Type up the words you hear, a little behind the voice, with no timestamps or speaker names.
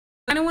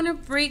I want to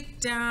break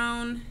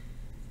down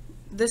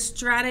the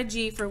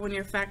strategy for when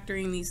you're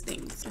factoring these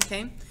things,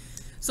 okay?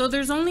 So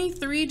there's only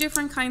 3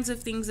 different kinds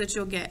of things that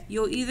you'll get.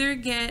 You'll either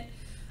get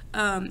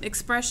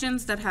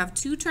expressions that have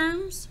 2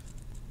 terms,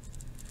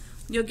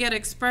 you'll get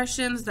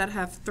expressions that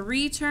have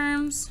 3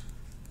 terms,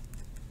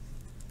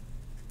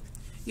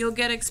 you'll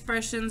get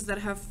expressions that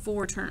have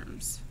 4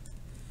 terms.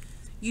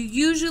 You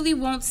usually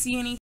won't see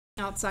anything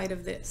outside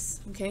of this,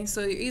 okay?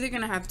 So you're either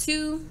going to have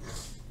 2,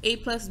 a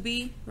plus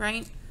b,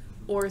 right?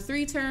 Or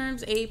 3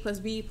 terms, a plus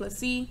b plus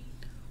c,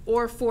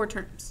 or 4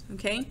 terms,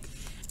 okay?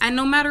 And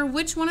no matter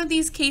which one of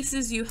these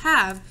cases you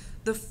have,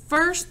 the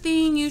first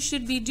thing you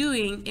should be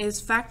doing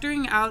is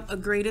factoring out a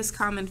greatest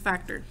common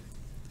factor.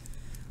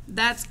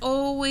 That's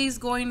always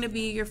going to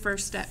be your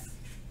first step,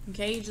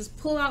 okay? You just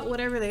pull out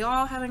whatever they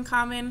all have in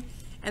common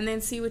and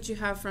then see what you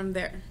have from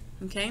there,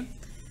 okay?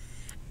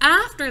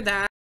 After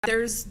that,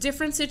 there's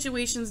different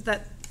situations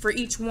that for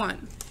each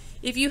one.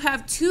 If you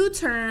have 2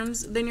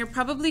 terms, then you're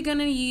probably going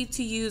to need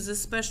to use a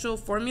special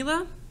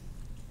formula,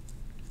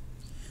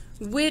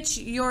 which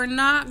you're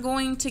not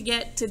going to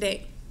get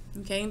today,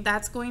 okay?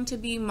 That's going to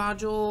be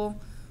module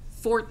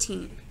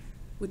 14,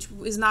 which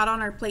is not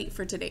on our plate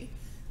for today.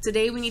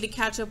 Today we need to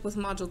catch up with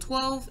module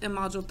 12 and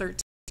module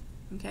 13,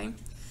 okay?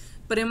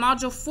 But in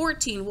module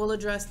 14, we'll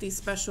address these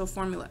special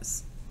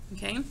formulas,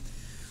 okay?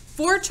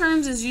 4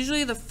 terms is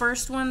usually the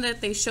first one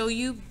that they show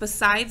you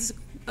besides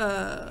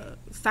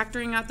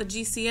factoring out the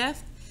GCF,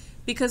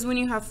 because when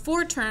you have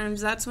 4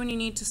 terms, that's when you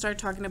need to start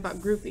talking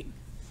about grouping,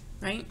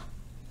 right?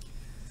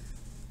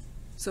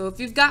 So if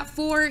you've got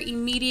 4,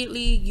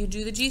 immediately you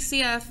do the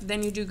GCF,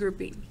 then you do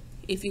grouping.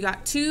 If you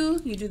got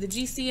 2, you do the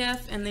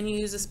GCF, and then you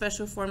use a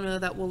special formula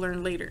that we'll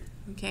learn later,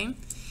 okay?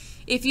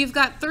 If you've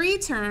got 3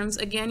 terms,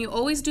 again, you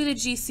always do the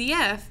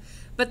GCF,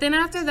 but then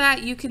after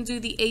that, you can do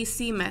the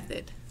AC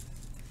method.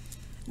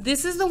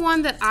 This is the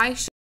one that I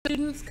show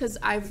students because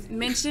I've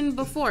mentioned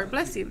before.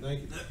 Bless you.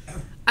 Thank you.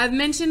 I've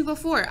mentioned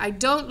before, I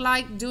don't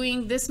like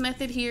doing this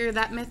method here,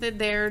 that method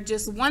there,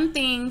 just one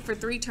thing for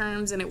 3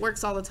 terms, and it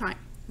works all the time,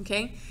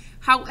 okay?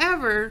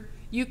 However,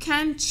 you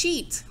can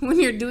cheat when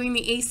you're doing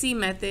the AC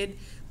method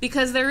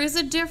because there is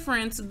a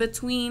difference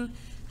between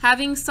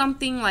having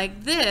something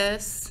like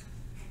this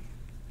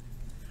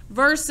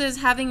versus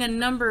having a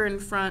number in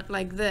front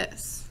like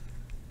this,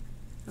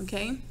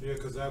 okay? Yeah,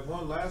 because that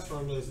one last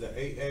formula is the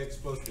AX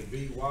plus the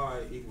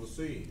BY equals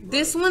C. Right?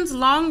 This one's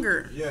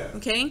longer, yeah.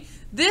 Okay?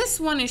 This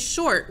one is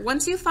short.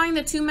 Once you find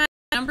the 2 magic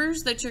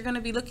numbers that you're going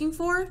to be looking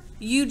for,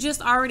 you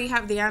just already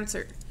have the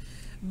answer.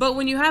 But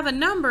when you have a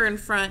number in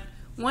front,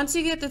 once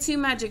you get the 2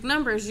 magic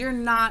numbers, you're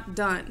not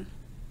done,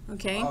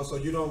 okay? Oh, so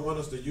you don't want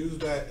us to use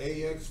that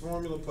AX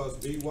formula plus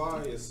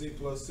BY and C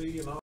plus C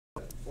and all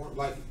that?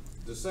 Like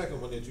the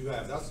second one that you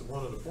have, that's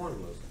one of the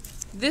formulas.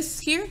 This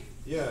here?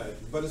 Yeah,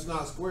 but it's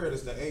not squared.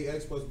 It's the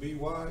AX plus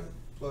BY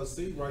plus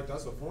C, right?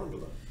 That's a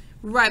formula.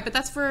 Right, but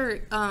that's for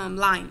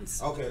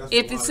lines. Okay, that's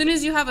if as soon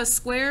as you have a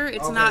square,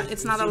 it's okay,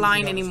 not a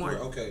line anymore.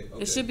 Okay,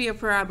 It should be a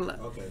parabola.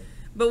 Okay.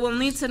 But we'll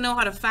need to know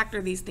how to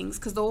factor these things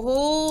because the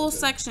whole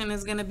section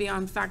is going to be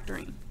on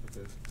factoring,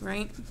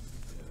 right? Yeah,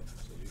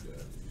 so you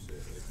said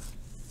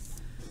X.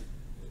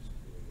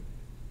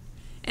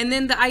 And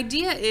then the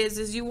idea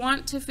is you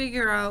want to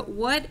figure out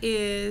what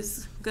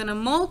is going to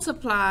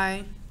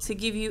multiply to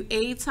give you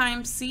A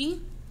times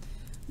C,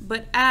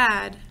 but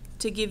add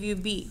to give you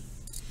B.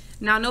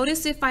 Now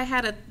notice if I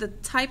had the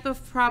type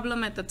of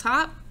problem at the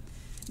top,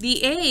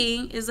 the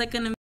A is like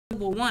an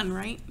invisible 1,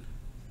 right?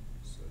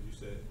 So you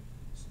said,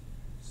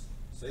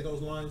 say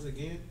those lines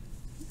again.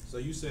 So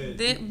you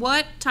said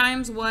what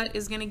times what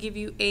is going to give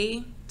you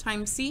A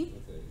times C?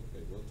 Okay,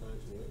 what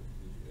times what?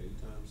 A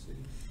times C.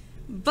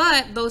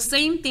 But those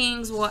same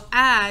things will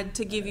add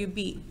to give you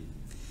B.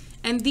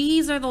 And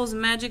these are those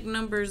magic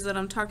numbers that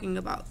I'm talking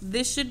about.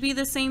 This should be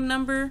the same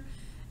number,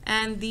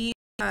 and these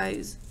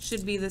guys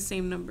should be the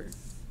same number.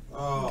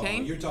 Oh, okay?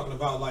 You're talking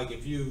about like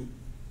if you...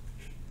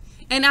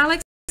 And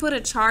Alex put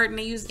a chart, and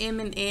they use M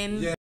and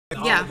N. Yeah,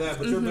 all of that,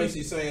 but you're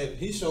basically saying,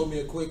 he showed me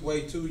a quick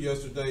way too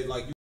yesterday,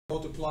 like you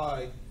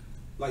multiply,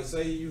 like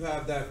say you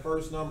have that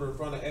first number in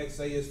front of X,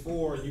 say it's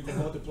 4, and you can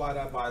multiply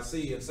that by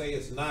C and say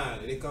it's 9,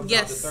 and it comes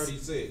out to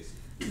 36.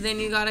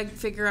 Then you got to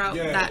figure out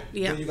that.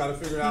 Yeah. Then you got to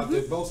figure out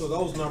that both of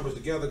those numbers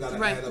together got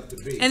to add up to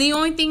B. And the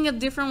only thing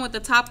different with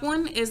the top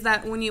one is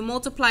that when you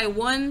multiply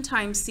 1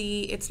 times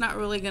C, it's not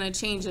really going to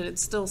change it.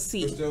 It's still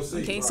C. It's still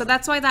C. Okay, right. so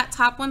that's why that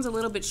top one's a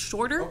little bit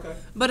shorter. Okay.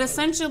 But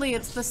essentially,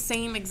 it's the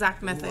same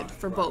exact method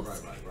for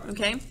both. Right.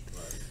 Okay.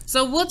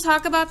 So we'll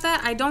talk about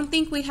that. I don't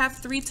think we have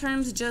 3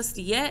 terms just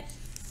yet,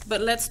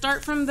 but let's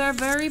start from the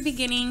very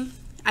beginning.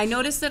 I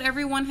noticed that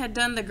everyone had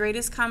done the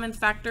greatest common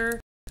factor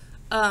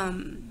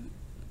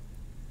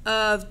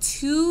of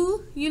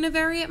 2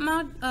 univariate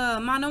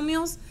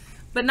monomials,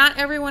 but not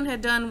everyone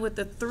had done with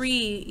the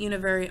 3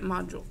 univariate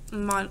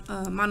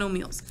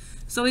monomials.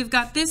 So we've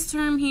got this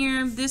term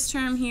here,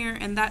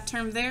 and that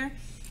term there,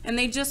 and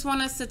they just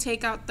want us to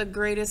take out the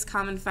greatest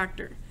common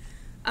factor.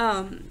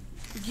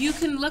 You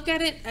can look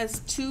at it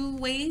as 2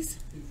 ways,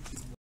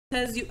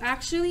 because you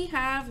actually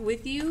have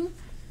with you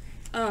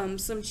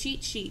some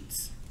cheat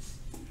sheets,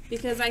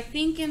 because I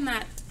think in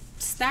that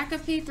stack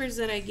of papers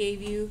that I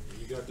gave you,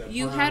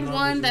 you had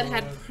one that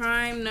had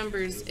prime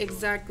numbers.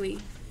 Exactly.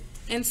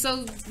 And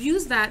so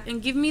use that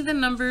and give me the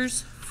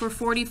numbers for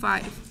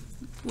 45.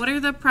 What are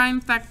the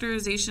prime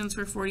factorizations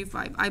for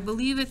 45? I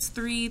believe it's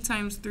 3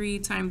 times 3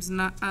 times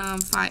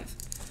 5.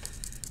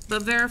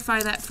 But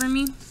verify that for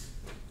me.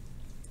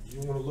 You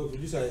want to look,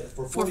 you say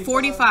for 45? For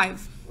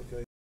 45.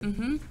 Okay.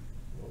 Mm-hmm.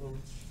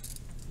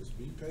 Just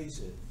be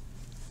patient.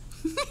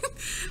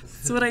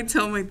 That's what I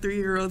tell my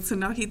 3-year-old, so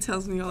now he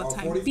tells me all the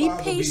time. Be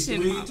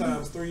patient, be 3 Mom.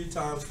 times 3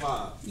 times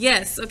 5.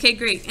 Yes, okay,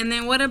 great. And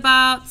then what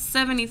about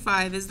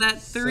 75? Is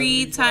that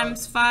 3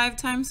 times 5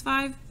 times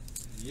 5?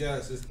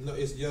 Yes,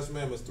 it's yes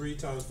ma'am, it's 3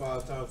 times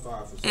 5 times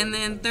 5 for 75. And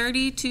then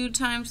 32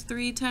 times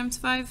 3 times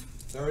 5?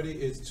 30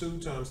 is 2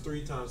 times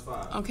 3 times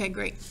 5. Okay,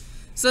 great.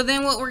 So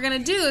then what we're going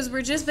to do is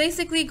we're just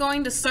basically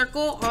going to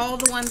circle all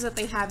the ones that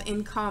they have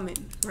in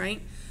common, right?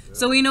 Yeah.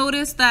 So we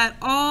notice that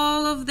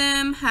all of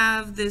them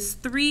have this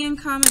 3 in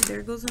common.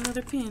 There goes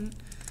another pin.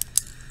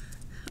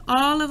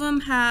 All of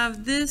them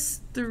have this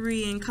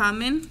 3 in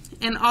common,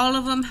 and all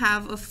of them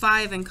have a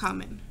 5 in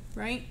common,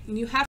 right? And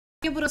you have to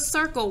be able to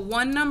circle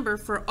one number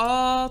for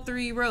all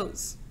 3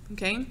 rows,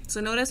 okay?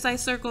 So notice I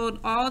circled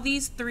all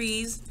these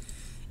 3s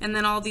and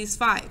then all these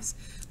 5s.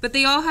 But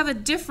they all have a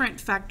different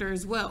factor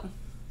as well,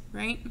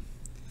 right?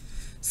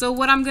 So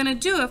what I'm going to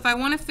do, if I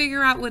want to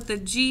figure out what the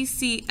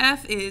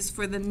GCF is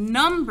for the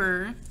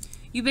number,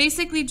 you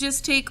basically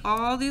just take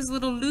all these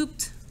little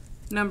looped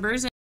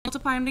numbers and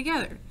multiply them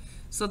together.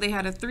 So they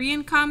had a 3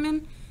 in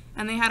common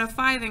and they had a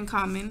 5 in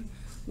common,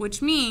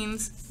 which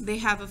means they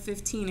have a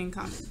 15 in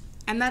common.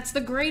 And that's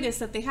the greatest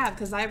that they have,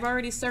 because I've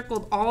already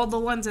circled all the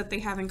ones that they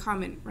have in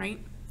common, right?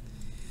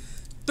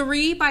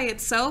 3 by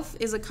itself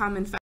is a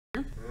common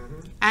factor,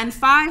 and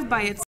 5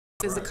 by itself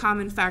is a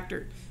common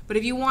factor. But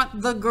if you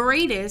want the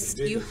greatest,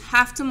 you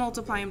have to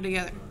multiply them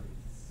together,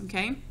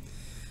 okay?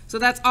 So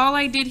that's all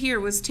I did here,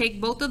 was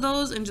take both of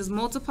those and just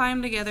multiply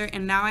them together,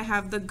 and now I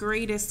have the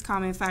greatest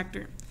common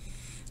factor.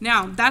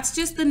 Now, that's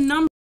just the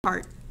number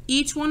part.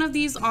 Each one of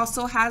these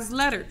also has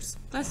letters.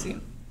 Bless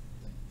you.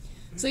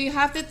 So you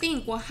have to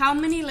think, well, how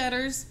many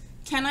letters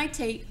can I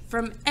take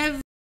from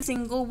every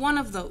single one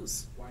of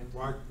those?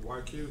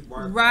 Why cube?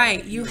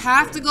 Right. You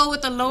have to go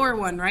with the lower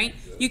one, right?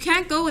 You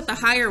can't go with the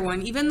higher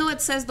one, even though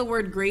it says the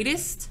word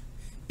greatest,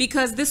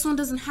 because this one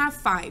doesn't have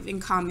 5 in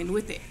common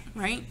with it,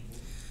 right?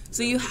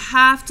 So you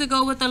have to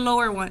go with the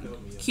lower one,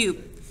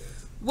 cube.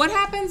 What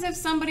happens if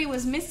somebody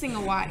was missing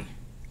a y?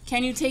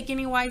 Can you take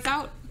any y's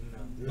out?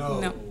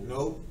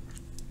 No.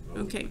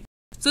 Okay.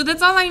 So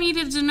that's all I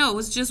needed to know,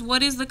 was just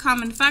what is the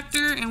common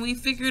factor, and we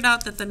figured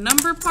out that the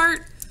number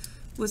part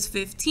was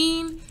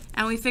 15,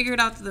 and we figured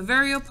out that the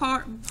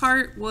variable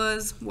part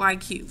was y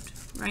cubed,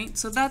 right?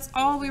 So that's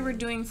all we were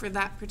doing for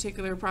that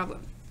particular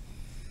problem.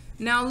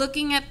 Now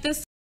looking at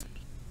this,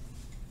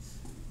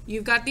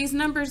 you've got these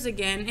numbers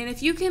again, and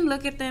if you can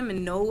look at them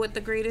and know what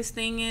the greatest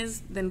thing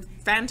is, then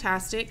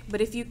fantastic.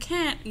 But if you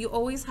can't, you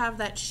always have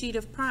that sheet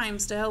of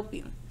primes to help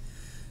you.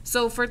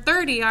 So for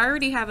 30, I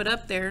already have it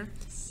up there.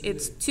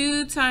 It's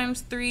 2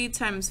 times 3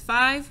 times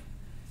 5.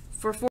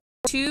 For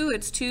 42,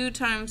 it's 2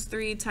 times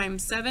 3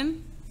 times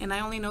 7. And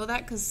I only know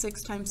that because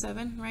 6 times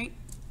 7, right?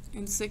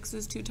 And 6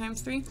 is 2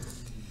 times 3.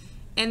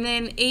 And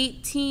then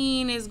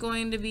 18 is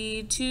going to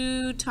be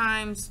 2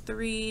 times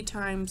 3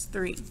 times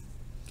 3.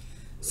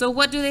 So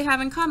what do they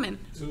have in common?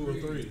 2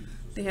 and 3.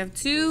 They have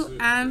 2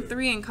 and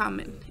 3 in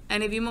common.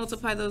 And if you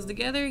multiply those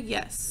together,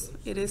 yes,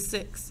 it is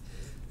 6.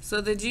 So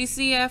the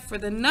GCF for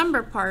the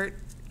number part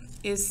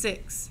is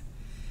 6.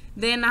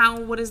 Then now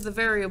what is the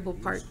variable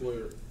part?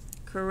 Squared.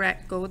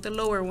 Correct. Go with the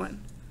lower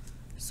one.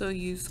 So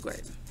u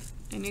squared.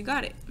 And you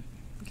got it.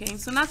 Okay,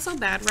 so not so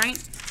bad, right?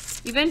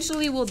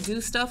 Eventually we'll do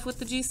stuff with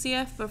the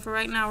GCF, but for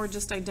right now we're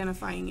just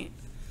identifying it.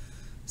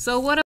 So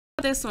what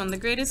about this one? The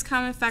greatest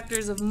common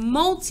factors of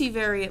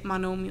multivariate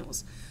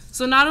monomials.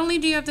 So not only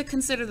do you have to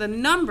consider the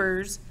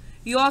numbers,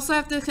 you also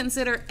have to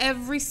consider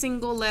every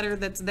single letter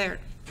that's there.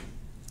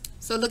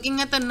 So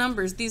looking at the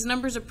numbers, these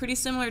numbers are pretty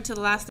similar to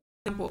the last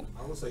example.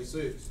 I would say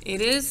 6.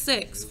 It is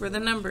 6 for the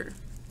number.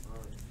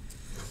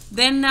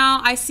 Then now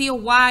I see a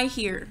y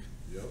here.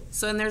 Yep.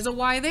 So and there's a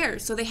y there.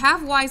 So they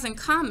have y's in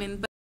common,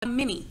 but a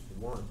mini.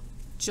 1.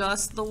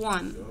 Just the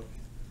 1. Yep.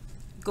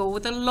 Go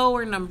with the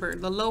lower number,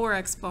 the lower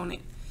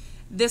exponent.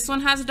 This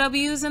one has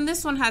w's and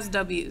this one has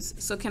w's.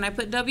 So can I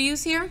put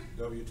w's here?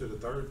 W to the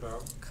 3rd power.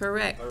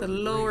 Correct, the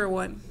lower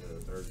one.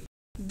 Yeah, 30.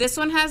 This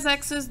one has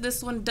x's,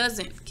 this one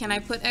doesn't. Can I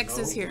put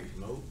x's here?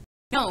 No.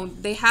 No,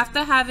 they have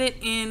to have it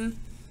in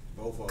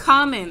Both of them.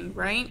 common,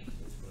 right?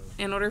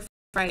 In order for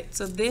right.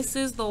 So this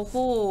is the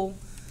whole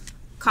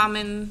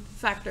common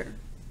factor.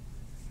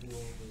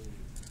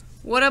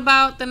 What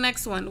about the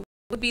next one? What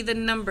would be the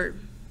number?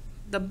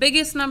 The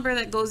biggest number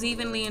that goes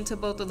evenly into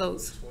both of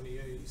those.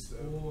 28,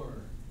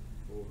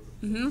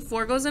 4.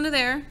 4 goes into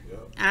there,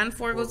 Yep. and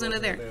 4 goes into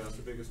there. That's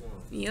the biggest one.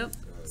 Yep.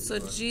 So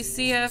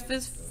GCF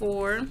is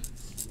 4.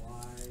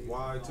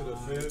 Y to the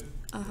 5th.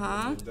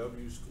 Uh-huh. And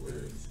W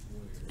squared.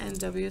 and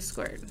W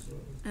squared.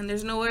 And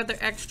there's no other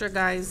extra,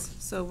 guys,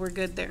 so we're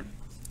good there.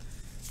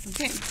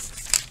 Okay.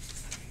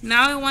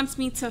 Now it wants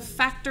me to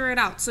factor it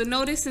out. So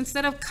notice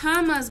instead of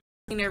commas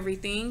between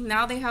everything,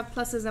 now they have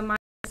pluses and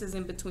minuses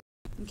in between.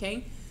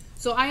 Okay.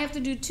 So I have to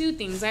do two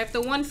things. I have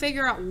to, one,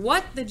 figure out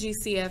what the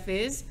GCF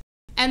is,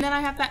 and then I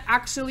have to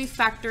actually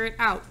factor it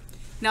out.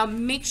 Now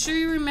make sure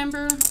you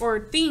remember or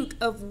think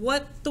of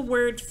what the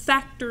word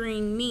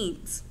factoring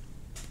means.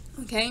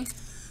 Okay.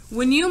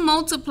 When you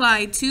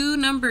multiply two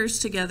numbers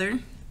together,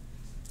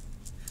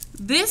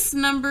 this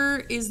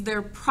number is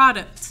their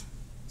product.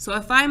 So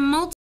if I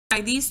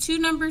multiply these two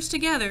numbers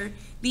together,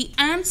 the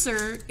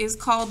answer is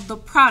called the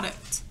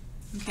product.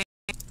 Okay.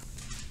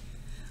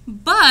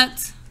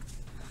 But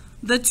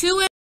the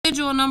two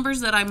individual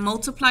numbers that I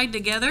multiplied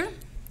together,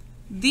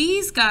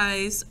 these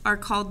guys are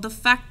called the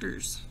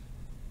factors.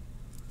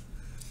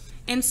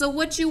 And so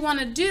what you want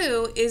to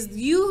do is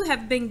you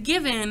have been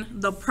given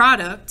the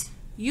product.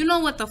 You know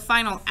what the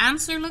final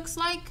answer looks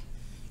like.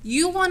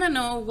 You want to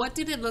know what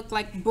did it look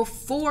like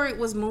before it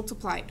was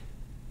multiplied.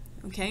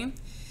 Okay?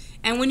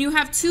 And when you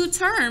have two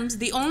terms,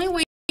 the only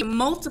way you can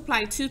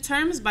multiply two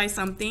terms by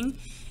something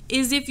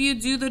is if you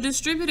do the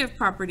distributive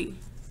property,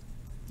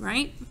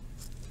 right?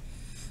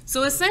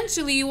 So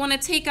essentially, you want to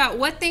take out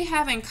what they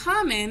have in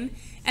common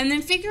and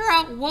then figure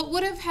out what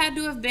would have had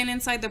to have been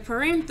inside the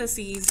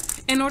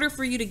parentheses in order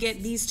for you to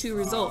get these two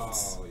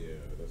results. Oh,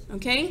 yeah,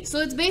 okay? So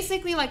it's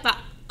basically like the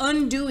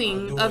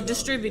undoing of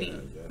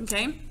distributing,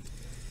 okay?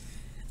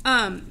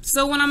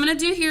 So what I'm going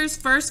to do here is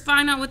first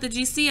find out what the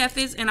GCF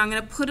is, and I'm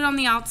going to put it on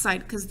the outside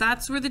because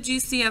that's where the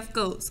GCF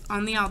goes,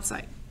 on the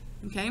outside.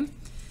 Okay?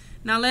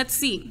 Now let's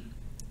see.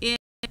 If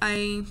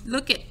I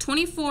look at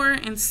 24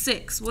 and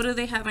 6, what do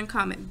they have in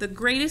common? The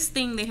greatest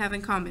thing they have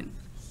in common.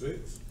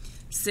 6.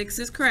 6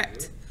 is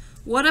correct. Yeah.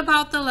 What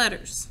about the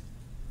letters?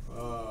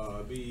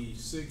 Be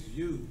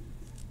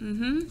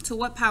 6U. To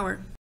what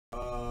power?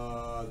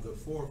 The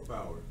 4th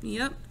power.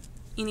 Yep.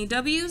 Any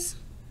W's?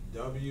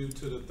 W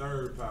to the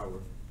 3rd power.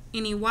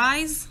 Any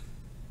Y's?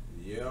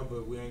 Yeah,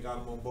 but we ain't got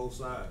them on both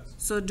sides.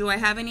 So do I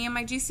have any in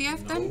my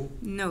GCF then?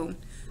 No. No.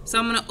 So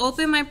I'm going to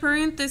open my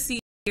parentheses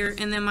here,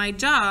 and then my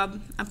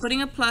job, I'm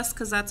putting a plus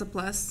because that's a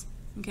plus,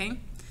 okay?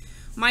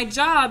 My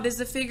job is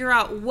to figure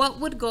out what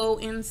would go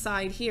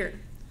inside here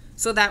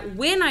so that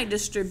when I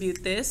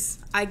distribute this,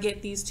 I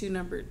get these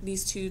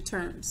two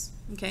terms,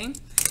 okay?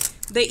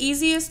 The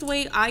easiest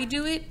way I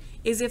do it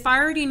is if I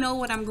already know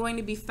what I'm going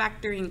to be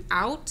factoring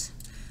out,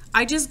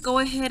 I just go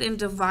ahead and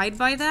divide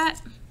by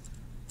that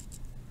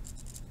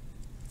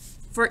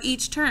for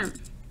each term.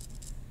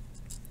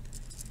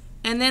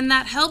 And then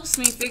that helps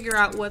me figure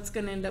out what's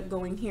going to end up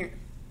going here.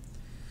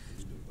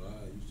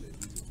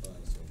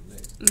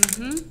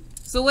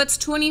 So what's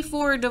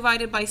 24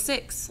 divided by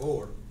 6?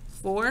 4.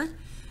 4.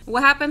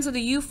 What happens with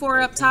the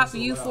U4 up top,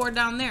 U4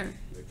 down there?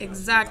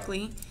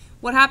 Exactly.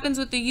 What happens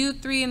with the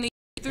U3 and the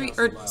U3,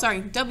 or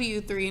sorry,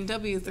 W3 and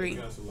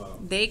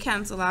W3? They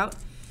cancel out.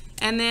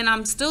 And then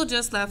I'm still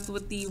just left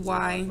with the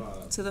Y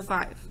to the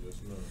 5.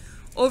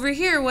 Over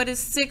here, what is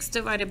 6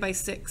 divided by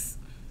 6?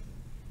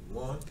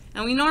 1.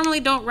 And we normally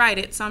don't write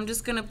it, so I'm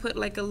just going to put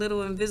like a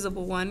little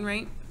invisible one,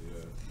 right?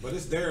 Yeah. But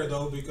it's there,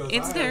 though, because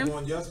I had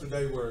one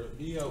yesterday where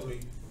he helped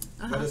me.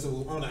 But it's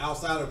on the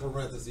outside of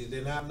parentheses.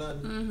 Didn't have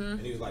nothing. And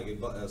he was like,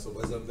 so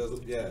it's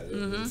invisible? Yeah, it's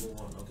invisible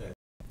one. Okay.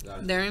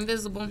 Gotcha. They're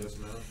invisible. Yes,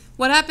 ma'am.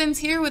 What happens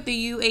here with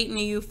the U8 and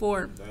the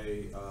U4?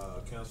 They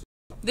cancel.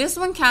 This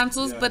one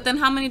cancels, but then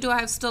how many do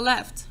I have still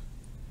left?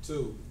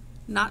 2.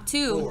 Not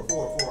 2.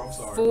 4, I'm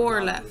sorry.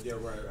 4 left. Yeah,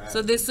 right.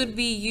 So this would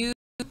be U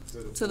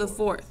to the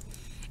 4th.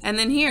 And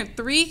then here,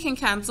 3 can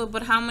cancel,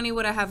 but how many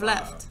would I have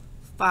left?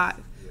 5.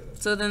 Yeah.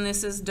 So then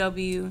this is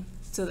W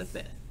to the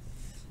 5th.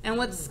 And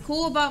what's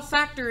cool about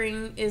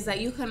factoring is that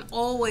you can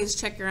always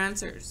check your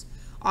answers.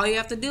 All you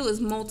have to do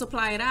is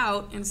multiply it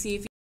out and see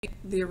if you get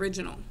the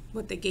original,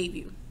 what they gave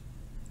you.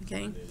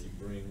 Okay? And then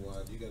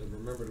you got to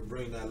remember to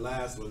bring that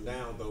last one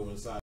down, though,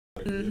 inside.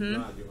 If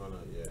not, you're gonna,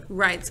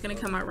 right, it's going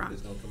to come out wrong.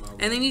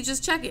 And then you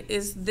just check it.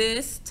 Is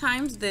this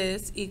times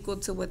this equal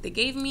to what they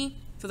gave me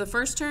for the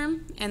first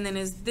term? And then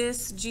is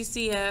this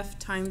GCF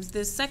times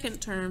this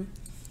second term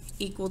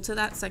equal to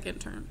that second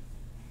term?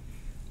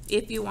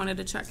 If you wanted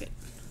to check it.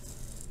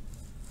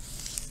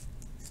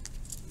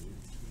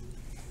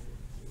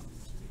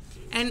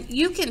 And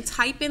you can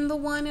type in the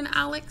 1 in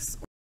Alex,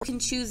 or you can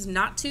choose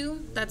not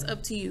to. That's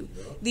up to you.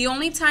 The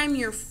only time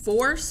you're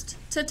forced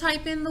to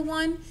type in the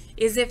 1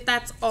 is if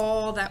that's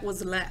all that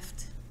was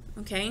left,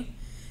 okay?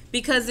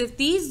 Because if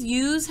these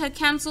U's had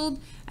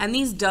canceled and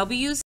these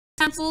W's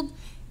canceled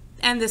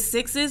and the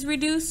 6's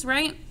reduced,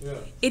 right? Yeah.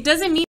 It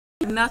doesn't mean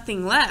you have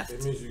nothing left.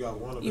 It means you got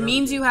 1 of It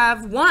means you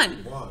have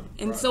 1.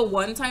 And right. So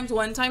 1 times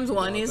 1 times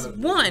 1 is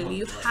 1.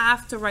 You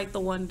have to write the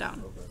 1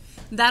 down. Okay.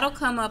 That'll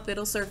come up.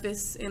 It'll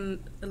surface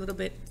in a little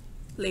bit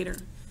later.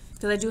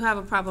 Because I do have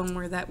a problem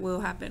where that will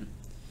happen.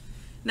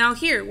 Now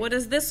here, what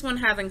does this one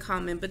have in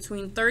common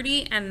between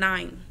 30 and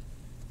 9?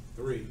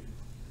 3.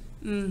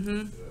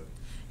 Yeah.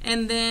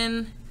 And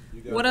then,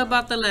 what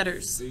about the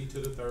letters? B to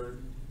the 3rd.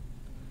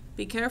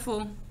 Be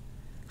careful.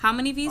 How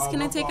many V's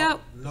can I take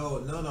out? No,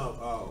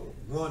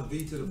 1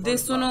 V to the first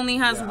This one power. only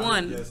has Yeah,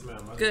 one. Yes,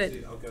 ma'am.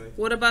 Good. Okay.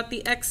 What about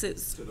the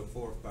X's? To the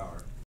 4th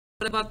power.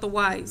 What about the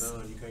Y's?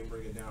 None. You can't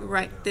bring it down.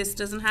 Right. Now. This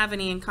doesn't have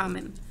any in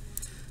common.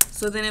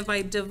 So then if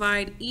I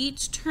divide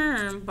each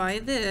term by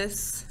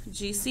this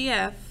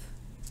GCF,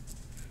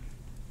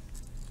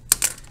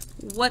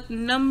 what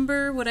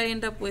number would I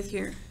end up with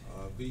here?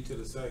 V to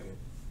the 2nd.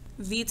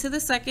 V to the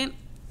 2nd.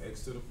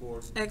 X to the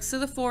 4th. X to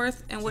the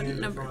 4th. And what 10 in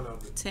number? front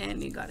of it.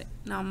 10. You got it.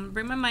 Now I'm going to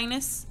bring my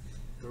minus.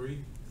 3.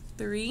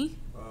 3.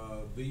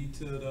 V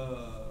to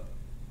the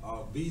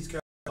V's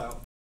cancel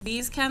out.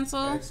 B's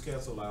cancel. X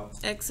cancel out.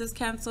 X's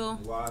cancel.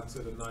 Y to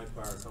the 9th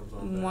power comes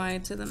on back. Y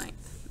to the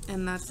 9th.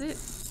 And that's it.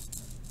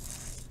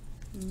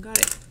 You got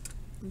it.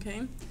 Okay.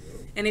 Yep.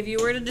 And if you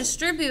were to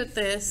distribute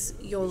this,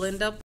 you'll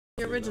end up with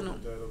the original.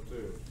 That up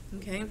too.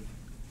 Okay.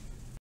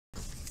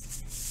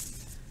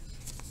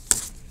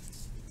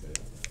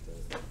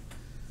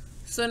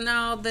 So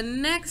now the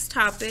next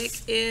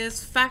topic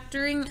is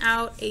factoring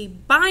out a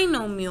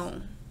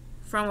binomial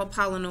from a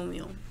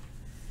polynomial.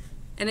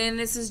 And then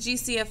this is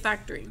GCF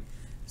factoring.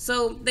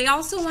 So they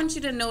also want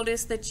you to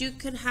notice that you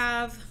could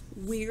have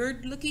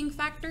weird looking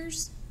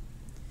factors.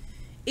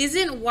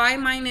 Isn't y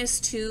minus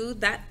 2,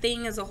 that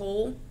thing as a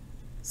whole,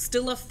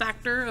 still a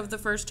factor of the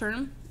first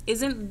term?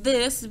 Isn't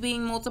this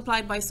being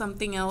multiplied by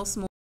something else,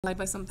 multiplied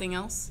by something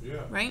else?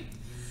 Yeah. Right?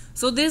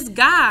 So this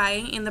guy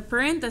in the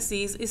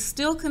parentheses is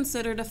still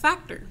considered a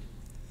factor.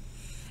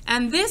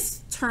 And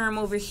this term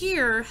over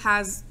here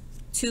has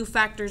 2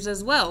 factors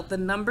as well, the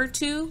number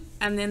 2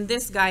 and then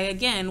this guy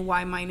again,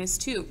 y minus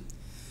 2.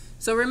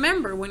 So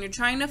remember, when you're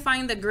trying to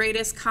find the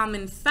greatest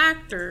common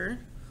factor,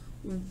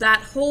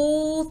 that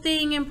whole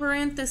thing in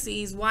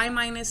parentheses, y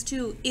minus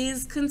 2,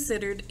 is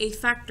considered a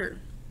factor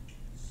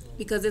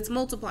because it's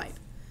multiplied.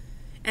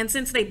 And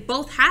since they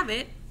both have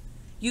it,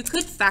 you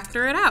could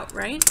factor it out,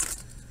 right?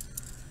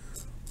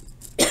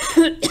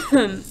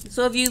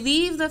 So if you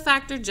leave the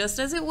factor just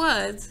as it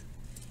was,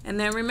 and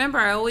then remember,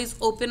 I always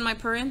open my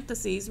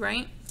parentheses,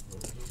 right?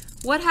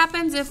 What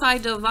happens if I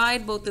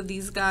divide both of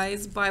these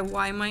guys by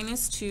y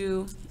minus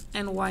 2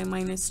 and y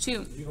minus 2?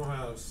 You're going to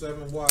have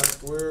 7y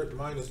squared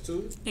minus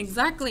 2?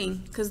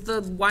 Exactly, because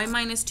the y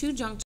minus 2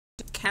 junk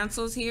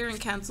cancels here and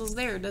cancels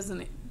there,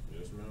 doesn't it?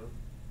 Yes,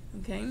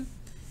 ma'am. Okay.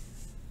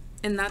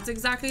 And that's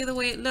exactly the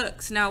way it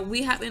looks. Now,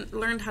 we haven't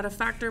learned how to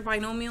factor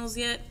binomials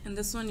yet, and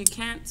this one you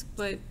can't,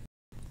 but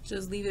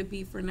just leave it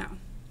be for now.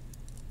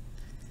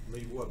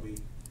 Leave what be?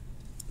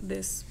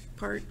 This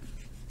part.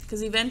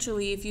 Because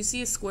eventually, if you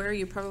see a square,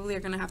 you probably are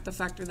going to have to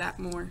factor that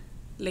more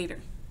later.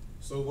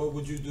 So what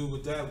would you do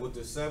with that? Would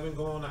the 7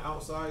 go on the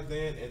outside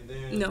then, and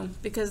then? No,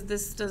 because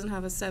this doesn't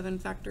have a 7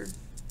 factor.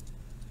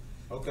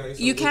 Okay.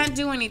 So you can't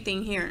do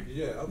anything here.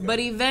 Yeah, okay. But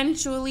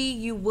eventually,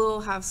 you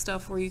will have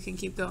stuff where you can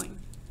keep going.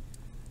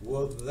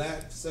 Will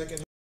that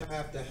second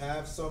have to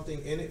have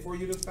something in it for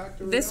you to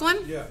factor it This out?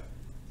 one? Yeah.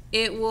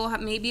 It will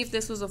have, maybe if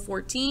this was a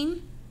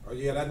 14. Oh,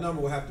 yeah, that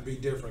number will have to be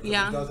different.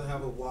 Yeah. It doesn't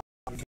have a y.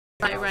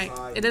 Right.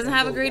 It doesn't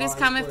have a greatest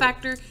common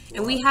factor,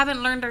 and we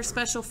haven't learned our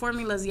special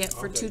formulas yet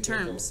for 2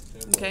 terms.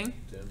 Okay?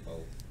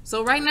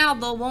 So right now,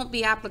 they won't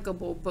be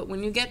applicable, but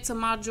when you get to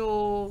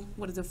module,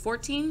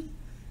 14?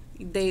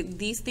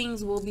 These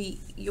things will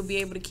be, you'll be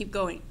able to keep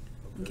going.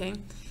 Okay?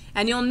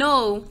 And you'll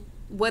know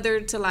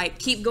whether to like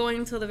keep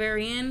going till the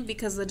very end,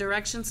 because the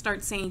directions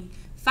start saying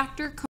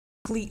factor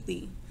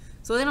completely.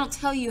 So they don't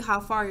tell you how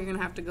far you're going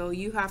to have to go.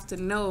 You have to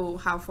know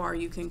how far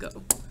you can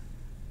go.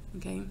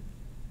 Okay?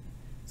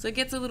 So it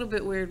gets a little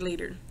bit weird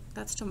later.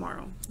 That's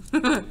tomorrow.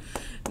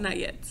 Not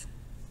yet.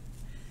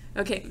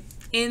 Okay.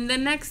 In the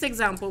next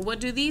example, what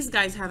do these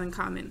guys have in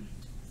common?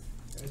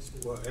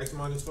 X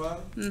minus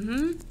 5?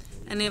 Mm-hmm.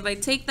 And if I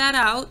take that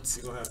out,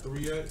 You're going to have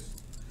 3x?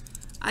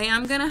 I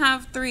am going to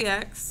have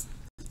 3x.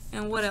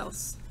 And what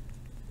else?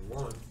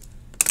 1.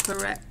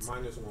 Correct.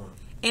 Minus 1.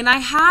 And I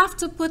have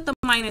to put the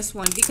minus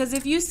 1, because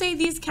if you say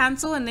these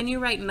cancel and then you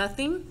write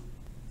nothing,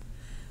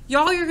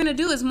 all you're going to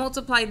do is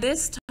multiply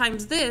this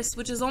times this,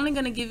 which is only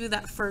going to give you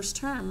that first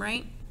term,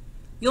 right?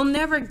 You'll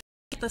never get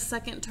the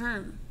second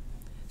term.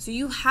 So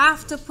you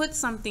have to put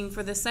something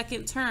for the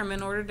second term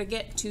in order to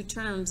get 2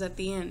 terms at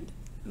the end,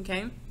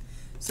 okay?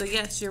 So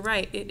yes, you're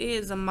right. It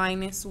is a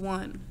minus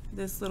 1,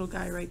 this little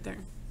guy right there.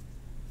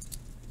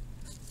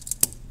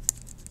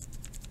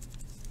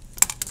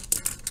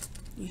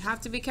 You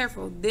have to be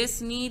careful.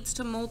 This needs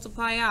to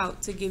multiply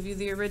out to give you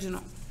the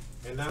original.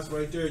 And that's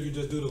right there. You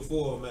just do the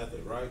full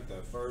method, right?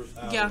 That first,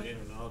 out, Yeah. in,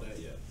 and all that.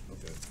 Yeah.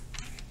 Okay.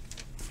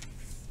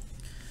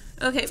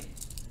 Okay.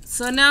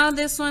 So now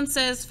this one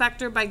says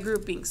factor by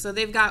grouping. So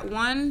they've got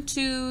 1,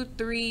 2,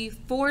 3,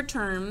 4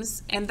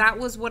 terms, and that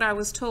was what I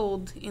was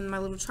told in my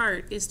little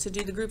chart, is to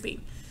do the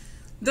grouping.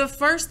 The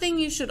first thing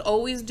you should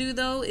always do,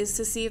 though, is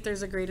to see if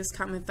there's a greatest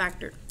common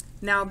factor.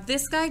 Now,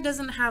 this guy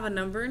doesn't have a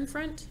number in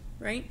front,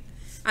 right?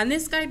 And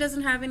this guy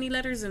doesn't have any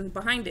letters in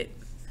behind it.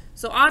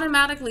 So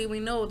automatically we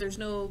know there's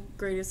no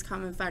greatest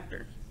common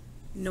factor.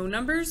 No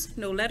numbers,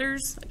 no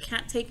letters. I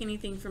can't take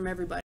anything from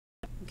everybody,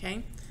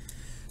 okay?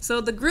 So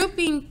the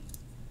grouping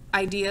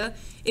idea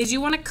is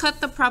you want to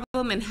cut the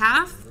problem in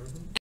half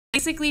and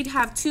basically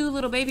have two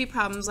little baby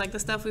problems like the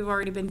stuff we've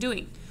already been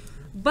doing.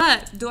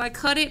 But do I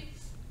cut it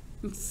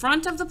in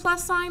front of the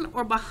plus sign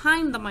or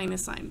behind the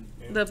minus sign,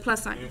 the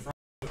plus sign? In front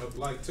of,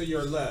 like to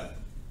your left.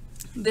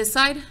 This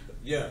side?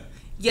 Yeah.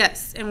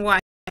 Yes, and why?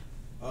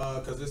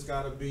 Because it's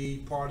got to be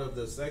part of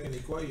the second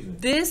equation.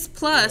 This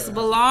plus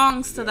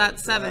belongs to that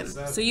to 7. that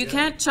 7, So you yeah.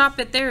 can't chop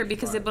it there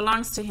because Right. it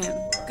belongs to him.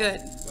 Right. Good.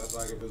 That's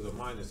like if it's a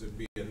minus, it'd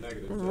be a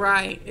negative.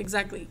 Right,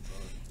 exactly.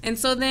 And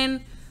so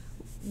then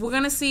we're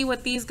going to see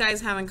what these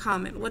guys have in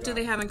common. What do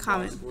they have in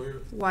common?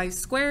 Y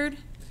squared.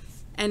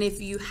 And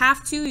if you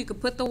have to, you could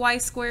put the y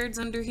squareds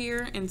under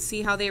here and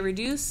see how they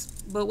reduce.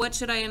 But what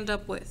should I end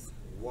up with?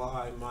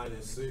 Y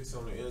minus 6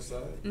 on the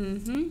inside.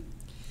 Mm-hmm.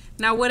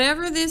 Now,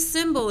 whatever this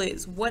symbol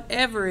is,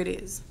 whatever it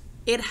is,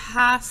 it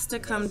has to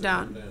come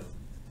down.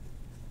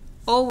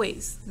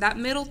 Always. That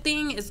middle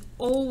thing is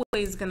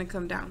always going to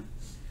come down.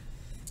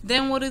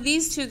 Then what do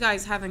these two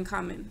guys have in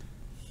common?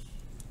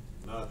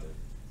 Nothing.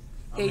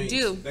 They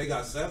do. They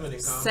got 7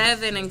 in common.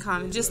 7 in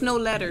common. Just no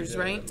letters, Yeah,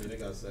 right? I mean, they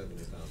got 7 in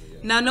common, yeah.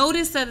 Now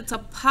notice that it's a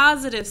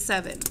positive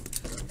 7.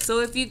 So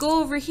if you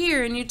go over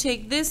here and you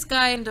take this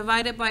guy and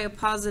divide it by a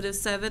positive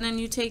 7, and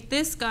you take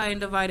this guy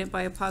and divide it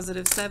by a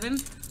positive 7,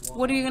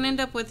 what are you going to end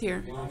up with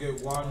here? You're going to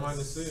get Y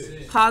minus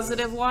 6.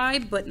 Positive y,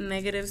 but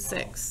negative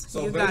 6.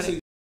 So You got it.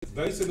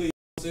 basically,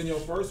 what's in your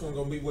first one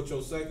going to be what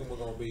your second one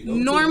going to be. Those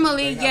two,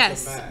 Normally, they have to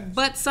yes, match.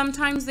 but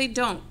sometimes they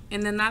don't.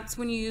 And then that's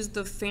when you use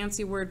the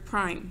fancy word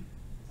prime.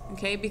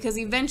 Okay, because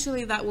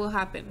eventually that will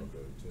happen.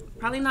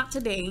 Probably not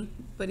today,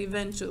 but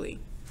eventually.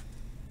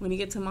 When you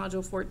get to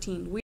module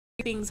 14. Weird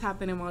things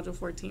happen in module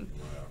 14.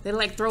 Wow. They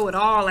like throw it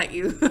all at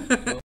you.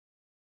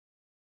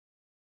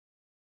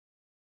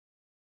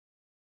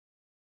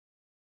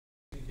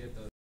 Get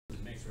the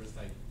make sure it's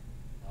like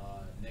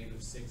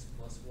negative 6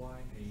 plus y,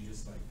 and you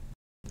just like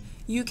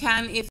You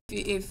can if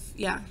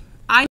yeah.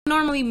 I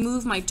normally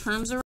move my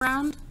terms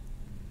around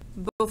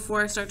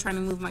before I start trying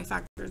to move my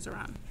factors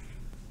around.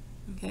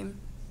 Okay.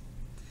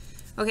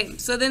 Okay,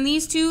 so then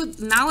these two,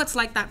 now it's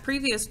like that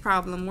previous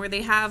problem where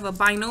they have a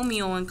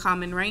binomial in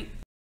common, right?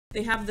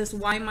 They have this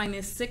y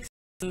minus 6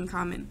 in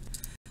common.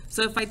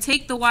 So if I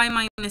take the y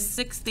minus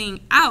 6 thing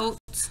out,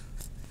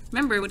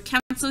 remember, it would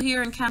cancel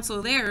here and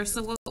cancel there,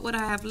 so what would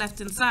I have left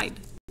inside?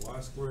 Y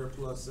squared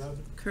plus 7.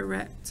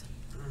 Correct.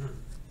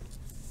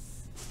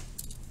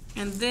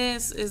 And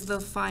this is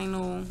the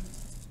final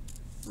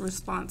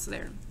response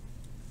there.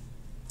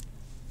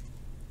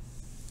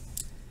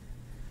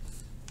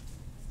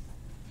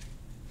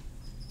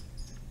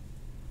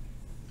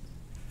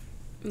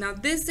 Now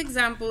this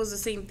example is the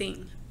same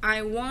thing.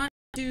 I want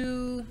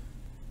to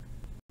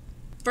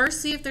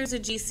first see if there's a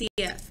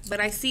GCF, but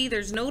I see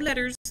there's no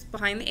letters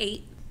behind the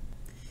 8.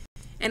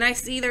 And I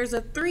see there's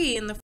a 3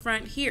 in the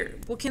front here.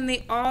 Well, can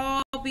they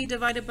all be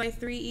divided by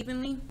 3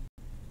 evenly?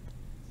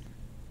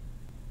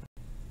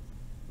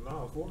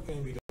 No, 4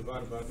 can't be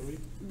divided by 3.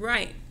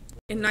 Right.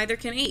 And neither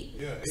can 8.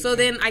 Yeah, 8 so can.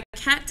 then I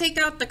can't take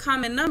out the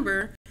common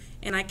number,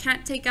 and I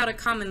can't take out a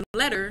common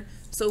letter,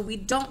 so we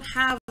don't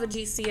have a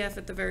GCF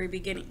at the very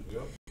beginning.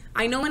 Yep.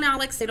 I know in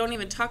Alex they don't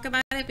even talk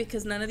about it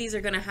because none of these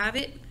are going to have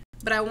it,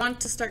 but I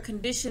want to start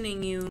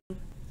conditioning you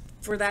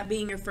for that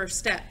being your first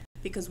step,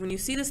 because when you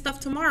see this stuff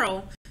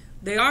tomorrow,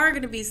 there are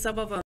going to be some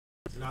of them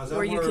Now, is that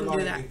where you can like,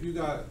 do that. if you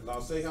got,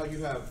 now say how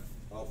you have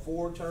a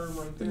 4 term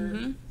right there.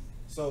 Mm-hmm.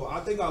 So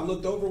I think I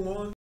looked over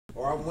one,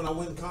 or when I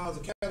went in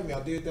Collins Academy,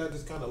 I did that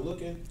just kind of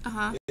looking.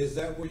 Uh-huh. Is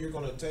that where you're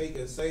going to take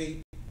and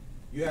say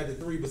you had the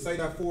 3, but say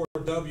that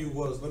 4W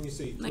was, let me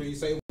see, 3,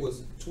 say it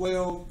was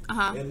 12,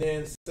 Uh-huh. and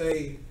then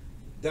say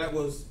that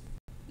was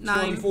 9.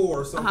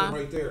 24 or something Uh-huh.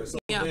 right there. So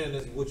Yeah.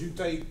 then would you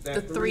take The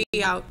that 3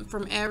 out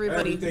from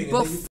everybody Everything,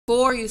 and then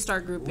before you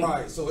start grouping.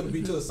 Right, so it'll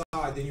be to the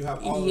side, then you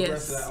have all the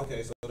rest of Yes. that.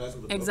 Okay, so that's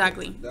what,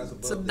 Exactly. Okay, that's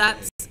above So the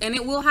that's, thing. and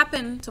it will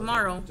happen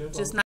tomorrow, Okay.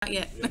 just not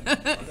yet. Yeah.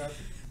 Okay.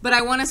 But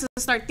I want us to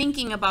start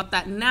thinking about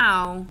that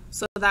now,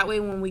 so that way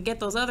when we get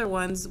those other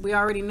ones, we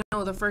already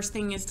know the first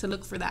thing is to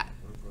look for that.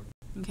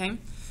 Okay?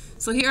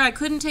 So here I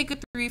couldn't take a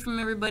 3 from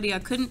everybody, I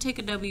couldn't take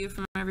a W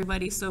from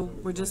everybody, so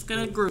we're just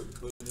going to group.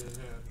 Put it in half.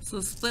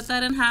 So split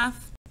that in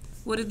half.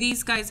 What do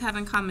these guys have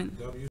in common?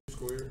 W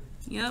squared,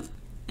 Yep.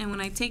 And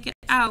when I take it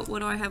out, what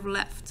do I have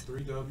left?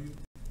 3W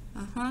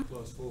Uh-huh.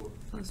 plus 4.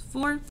 Plus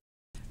 4.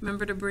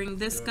 Remember to bring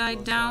this Yeah, guy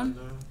plus down.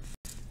 5 now.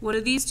 What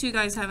do these two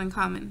guys have in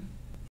common?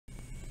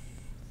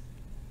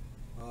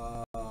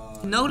 Uh,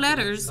 No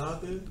letters.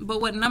 Nothing.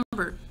 But what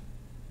number?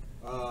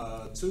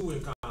 2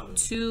 in common.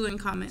 2 in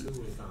common. 2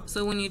 in common.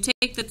 So when you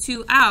take the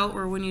 2 out,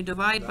 or when you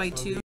divide by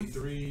That's 2, gonna be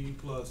 3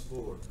 plus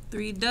 4.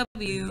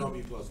 3W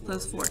W plus 4.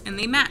 plus 4. Yeah, And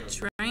they okay.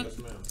 match, right? Yes,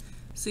 ma'am.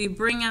 So you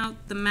bring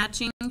out the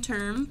matching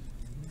term,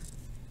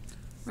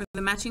 or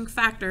the matching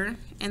factor,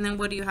 and then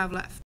what do you have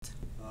left?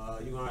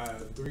 You're going to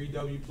have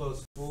 3W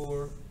plus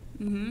 4,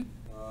 Mm-hmm.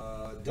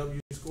 W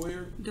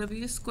squared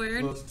W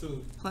squared plus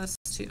 2. plus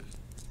 2.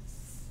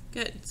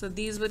 Good. So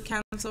these would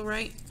cancel,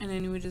 right? And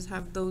then you would just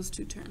have those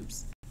two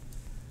terms.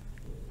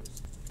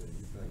 Okay,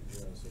 you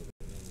factor out, so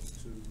that was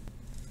 2.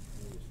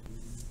 That was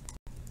 3.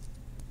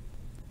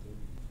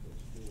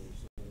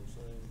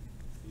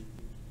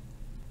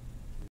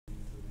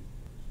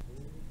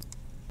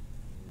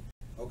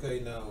 Okay,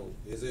 now,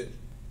 is it,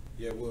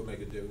 yeah, we'll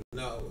make a deal.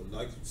 Now,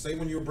 like, say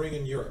when you're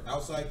bringing your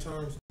outside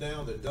terms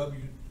down, the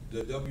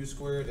W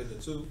squared and the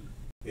 2,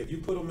 if you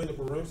put them in the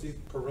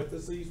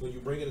parentheses, when you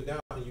bring it down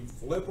and you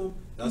flip them,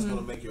 that's going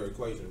to make your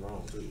equation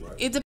wrong too, right?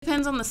 It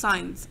depends on the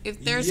signs.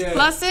 If there's Yeah.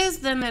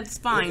 pluses, then it's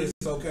fine.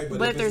 It's okay,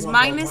 But if there's it's one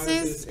of those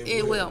minuses,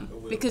 it will.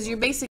 Because you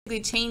Okay.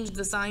 basically changed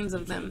the signs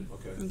of them.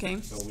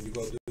 Okay? So when you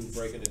go do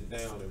breaking it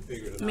down and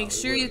figuring it out, Make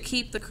sure you will.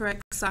 keep the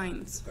correct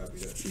signs. Copy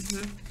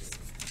that.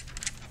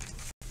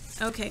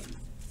 Okay.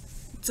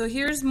 So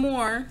here's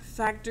more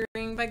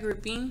factoring by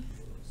grouping.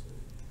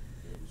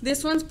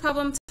 This one's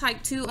problem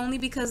type 2 only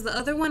because the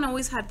other one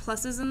always had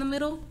pluses in the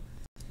middle,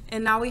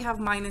 and now we have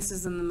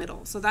minuses in the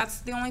middle. So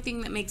that's the only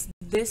thing that makes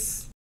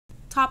this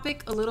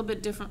topic a little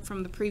bit different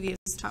from the previous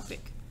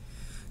topic.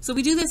 So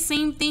we do the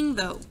same thing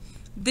though.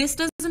 This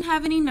doesn't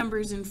have any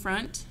numbers in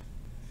front,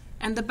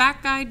 and the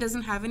back guide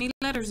doesn't have any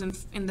letters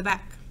in the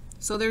back.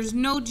 So there's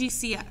no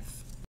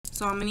GCF.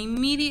 So I'm going to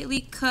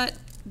immediately cut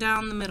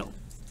down the middle.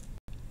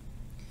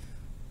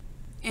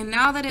 And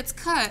now that it's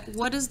cut,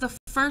 what does the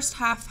first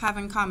half have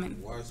in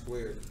common? Y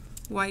squared.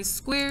 Y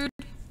squared.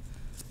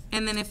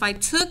 And then if I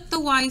took the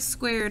y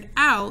squared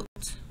out,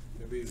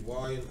 It'd be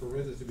Y in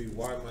parentheses, it'd be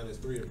Y minus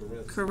 3 in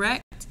parentheses.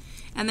 correct?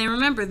 And then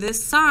remember,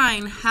 this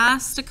sign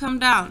has to come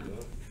down.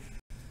 Yep.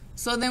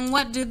 So then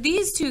what did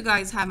these two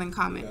guys have in We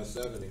common? got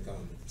 7 in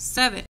common.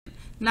 7.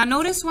 Now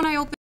notice when I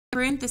open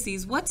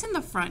parentheses, what's in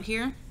the front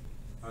here?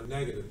 A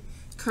negative.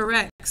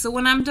 Correct. So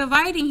when I'm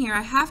dividing here,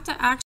 I have to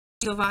actually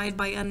divide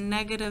by a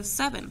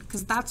 -7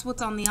 because that's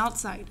what's on the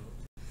outside.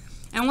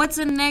 And what's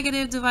a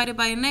negative divided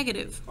by a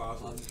negative?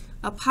 Positive.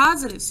 A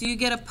positive. So you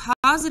get a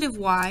positive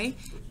y.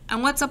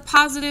 And what's a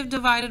positive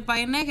divided by a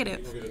You're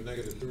negative? going to get a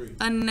negative 3.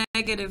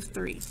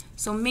 A -3.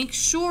 So make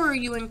sure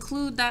you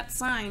include that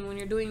sign when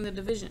you're doing the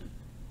division.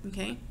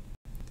 Okay?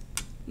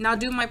 Now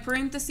do my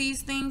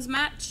parentheses things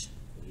match?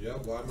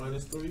 Yep, Y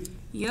minus 3.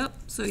 Yep.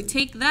 So you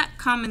take that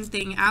common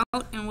thing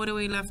out, and what are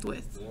we left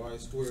with? Y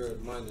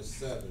squared minus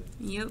 7.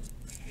 Yep.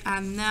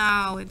 And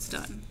now it's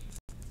done.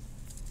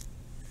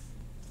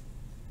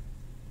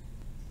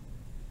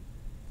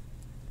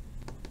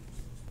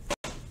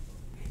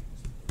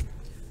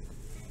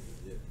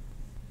 Yeah.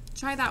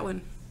 Try that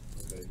one.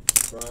 Okay.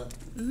 Try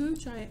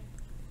it. Try it.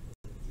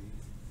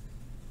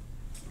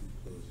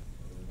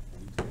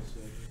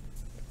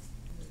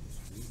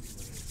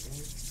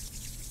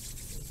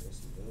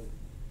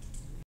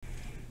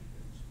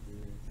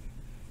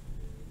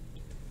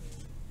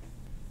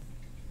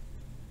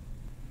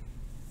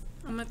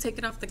 I'm going to take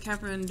it off the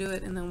camera and do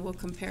it, and then we'll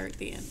compare at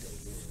the end.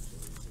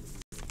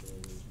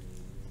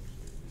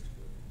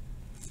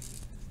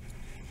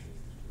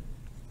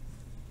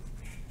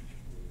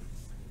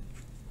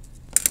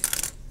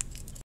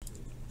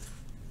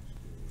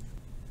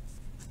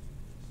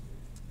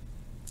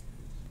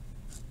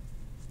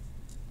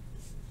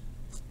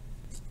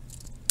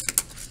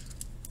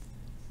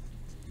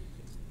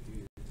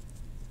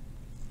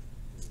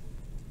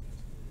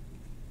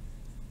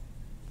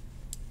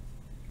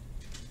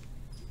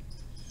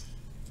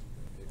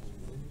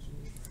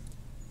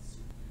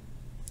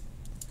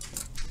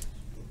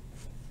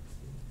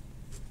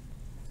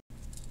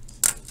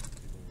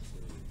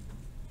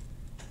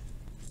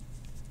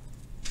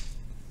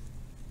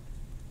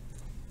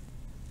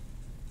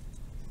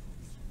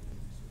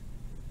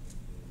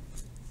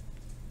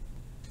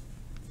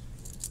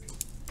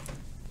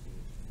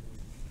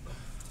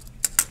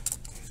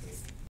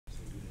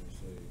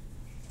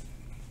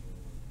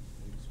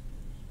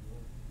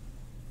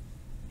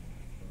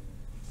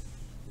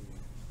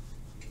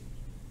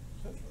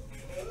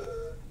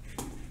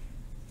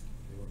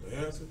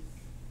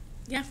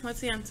 Yeah, what's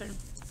the answer?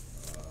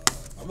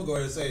 I'm gonna go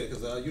ahead and say it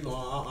because you know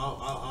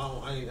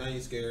I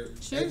ain't scared.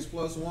 Sure. X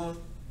plus 1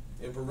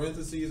 in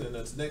parentheses, and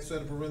the next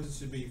set of parentheses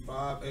should be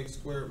 5x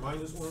squared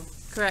minus 1.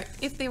 Correct.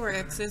 If they were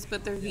X's,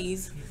 but they're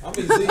V's. I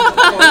mean, see, come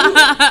on. I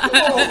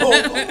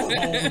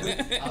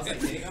was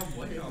like, dang, I'm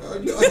way off.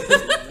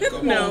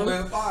 Come No. on,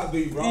 man.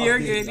 5B, bro. You're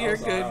good, you're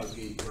good.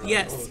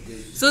 Yes.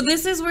 So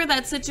this is where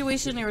that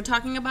situation they were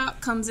talking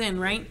about comes in,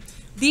 right?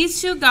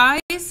 These two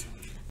guys,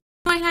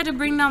 I had to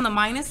bring down the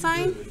minus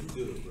sign,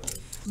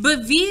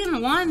 but V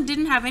and 1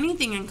 didn't have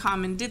anything in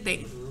common, did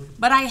they?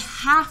 But I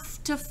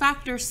have to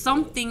factor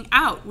something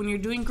out when you're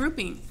doing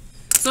grouping.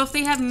 So if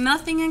they have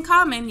nothing in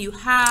common, you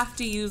have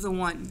to use a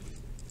 1.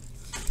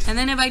 And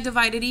then if I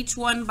divided each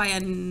one by a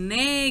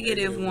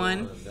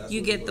 -1,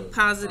 you get the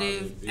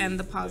positive and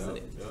the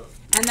positive.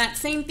 And that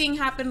same thing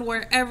happened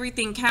where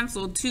everything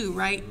canceled too,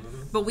 right?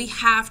 But we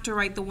have to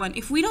write the 1.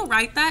 If we don't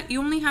write that,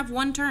 you only have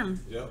one term.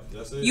 Yep,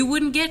 that's it. You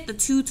wouldn't get the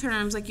 2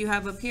 terms like you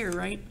have up here,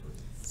 right?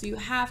 So you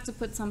have to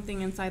put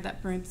something inside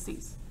that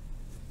parentheses.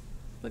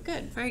 But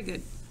good, very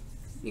good.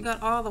 You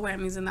got all the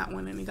whammies in that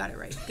one and you got it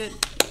right. Good.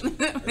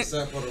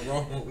 Except for the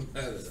wrong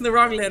letter. The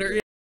wrong letter.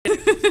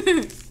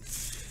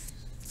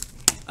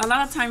 A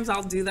lot of times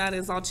I'll do that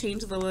is I'll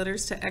change the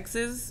letters to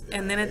X's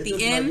and then at It the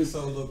just make end it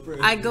so a little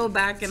pretty. I go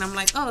back and I'm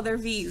like, oh, they're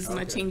V's, and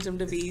I Okay. change them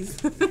to V's.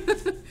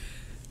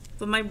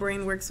 But my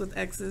brain works with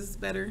X's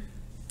better.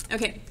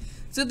 Okay,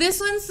 so this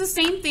one's the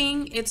same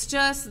thing. It's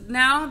just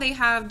now they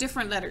have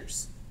different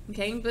letters.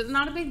 Okay, but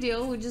not a big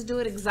deal. We just do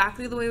it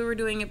exactly the way we were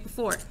doing it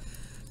before.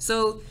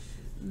 So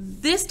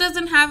this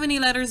doesn't have any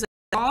letters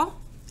at all,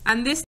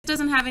 and this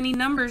doesn't have any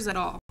numbers at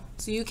all.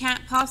 So you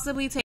can't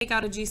possibly take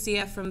out a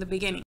GCF from the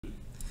beginning.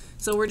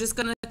 So we're just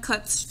going to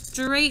cut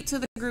straight to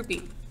the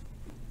grouping.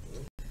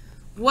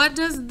 What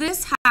does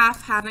this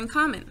half have in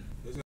common?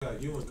 It's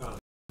got U in common.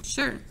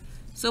 Sure.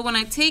 So when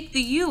I take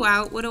the U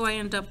out, what do I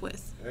end up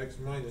with? X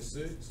minus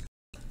 6.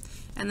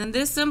 And then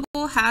this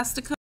symbol has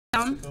to come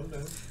down. Come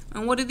down.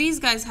 And what do these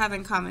guys have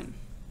in common?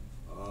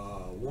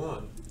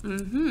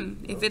 1.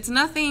 If it's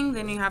nothing,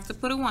 then you have to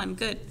put a 1.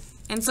 Good.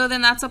 And so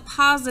then that's a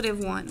positive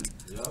 1.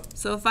 Yep.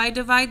 So if I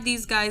divide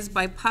these guys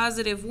by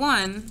positive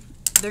 1,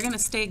 they're going to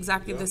stay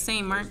exactly the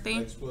same, aren't they?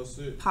 X plus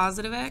 6.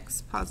 Positive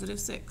X, positive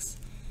 6.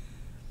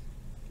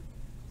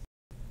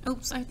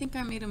 Oops, I think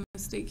I made a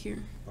mistake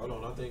here. Hold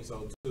on, I think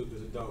so too,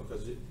 because it don't,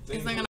 because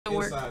It's not on gonna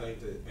work. inside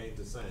ain't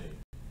the same.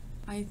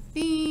 I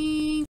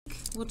think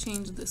we'll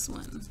change this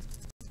one.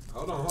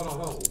 Hold on.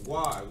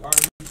 Why? Why are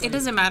you It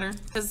doesn't matter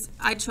because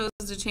I chose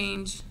to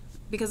change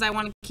because I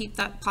want to keep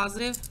that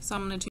positive, so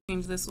I'm going to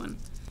change this one.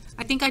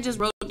 I think I just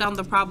wrote down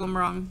the problem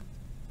wrong.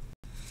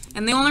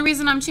 And the only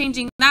reason I'm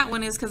changing that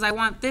one is because I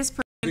want this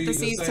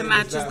parentheses to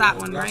match as that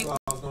one, right? That's what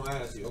I was going to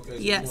ask you. Okay, so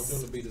Yes. you want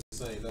them to be the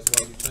same. That's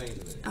why you're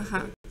changing it.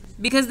 Uh-huh.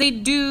 Because they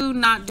do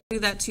not do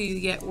that to you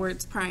yet where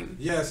it's prime.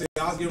 Yeah, see,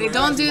 I was getting They ready to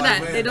don't ask you, do like,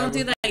 that. man, They don't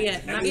do was- that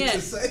yet. I Not need to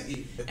yet.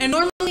 say. And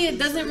normally it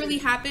doesn't really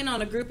happen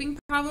on a grouping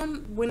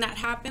problem. When that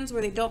happens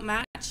where they don't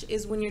match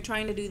is when you're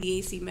trying to do the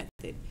AC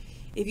method.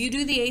 If you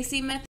do the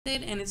AC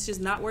method and it's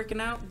just not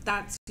working out,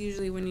 that's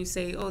usually when you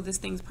say, oh, this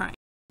thing's prime.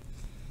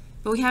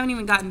 But we haven't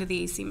even gotten to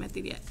the AC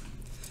method yet.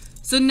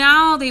 So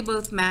now they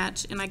both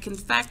match, and I can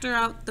factor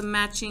out the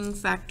matching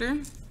factor.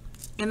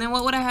 And then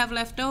what would I have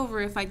left over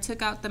if I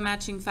took out the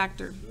matching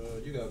factor?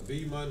 You got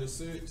B minus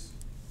 6,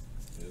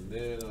 and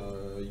then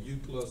U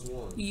plus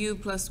 1. U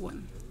plus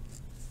 1.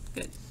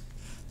 Good.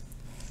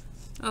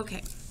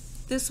 Okay.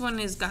 This one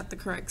has got the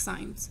correct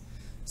signs.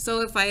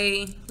 So if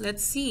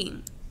let's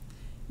see.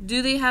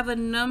 Do they have a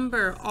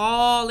number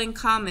all in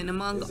common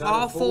among Is that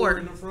all a 4 four?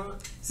 in the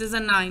front? This is a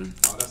 9.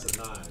 Oh, that's a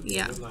 9.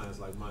 Yeah. Those 9's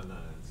like my 9s.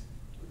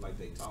 Like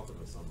they talking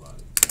to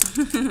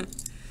somebody.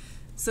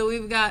 So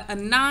we've got a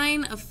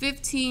 9, a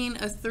 15,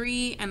 a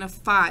 3, and a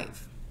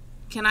 5.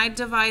 Can I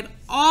divide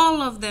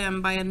all of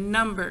them by a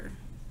number?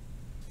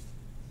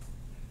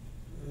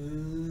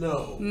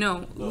 No.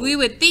 No. We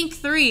would think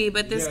 3,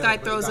 but this Yeah, guy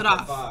but throws got it that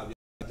off. 5. You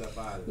got that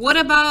 5. What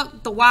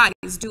about the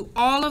Y's? Do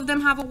all of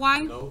them have a Y?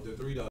 No, the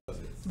 3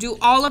 doesn't. Do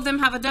all of them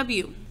have a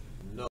W?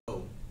 No.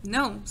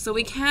 No. So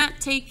we can't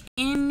take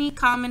any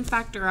common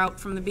factor out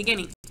from the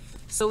beginning.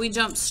 So we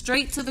jump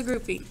straight to the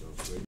grouping.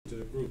 Go straight to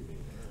the grouping.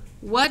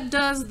 What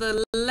does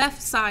the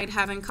left side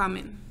have in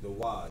common? The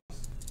Y's.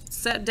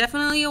 So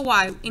definitely a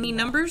Y. Any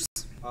numbers?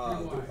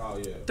 Oh,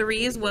 yeah.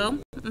 3 as well.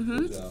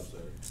 Good job, sir.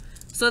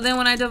 So then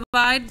when I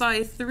divide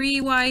by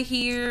 3Y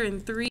here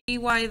and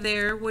 3Y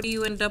there, what do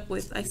you end up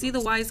with? I see the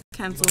Y's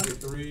cancel. You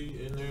got the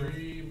 3 in there.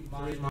 3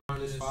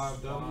 minus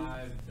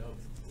 5W.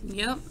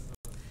 Yep.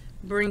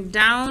 Bring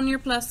down your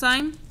plus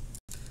sign.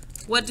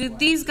 What do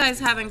these guys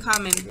have in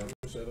common?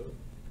 Shut up.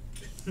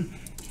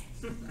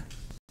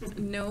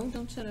 No,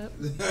 don't shut up.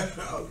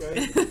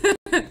 Okay.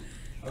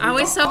 I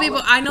always tell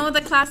people, I know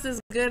the class is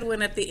good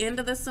when at the end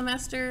of the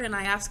semester and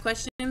I ask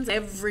questions,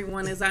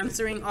 everyone is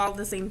answering all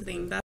the same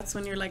thing. That's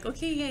when you're like,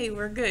 okay, yay,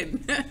 we're good.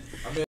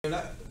 I mean,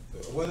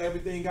 what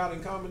everything got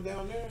in common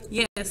down there?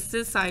 Yes,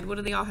 this side, what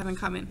do they all have in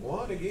common?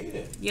 1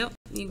 again. Yep,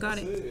 you got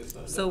That's it. It's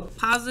nothing So else.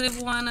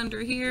 positive 1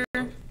 under here,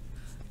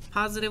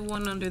 positive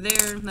 1 under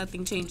there,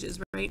 nothing changes,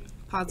 right?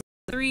 Positive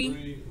 3.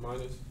 3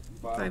 minus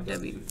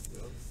 5W. Yep.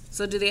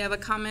 So do they have a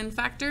common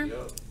factor?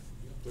 Yep.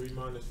 3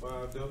 minus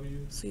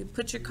 5W. So you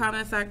put your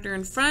common factor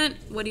in front.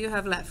 What do you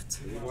have left?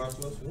 3Y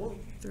plus 1.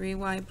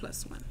 3Y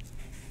plus 1.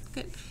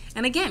 Good.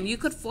 And again, you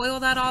could FOIL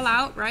that all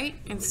out, right?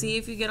 And see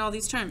if you get all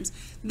these terms.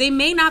 They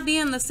may not be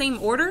in the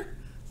same order,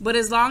 but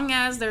as long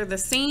as they're the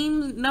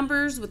same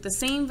numbers with the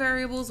same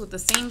variables with the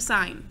same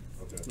sign.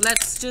 Okay.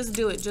 Let's just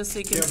do it just so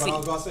you can Yeah, but see. I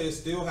was about to say it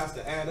still has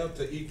to add up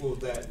to equal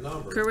that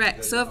number.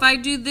 Correct. So if I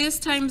do this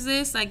times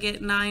this, I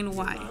get 9Y.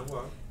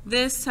 9Y.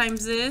 This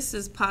times this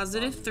is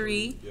positive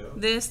 3. Yeah.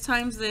 This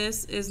times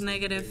this is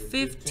negative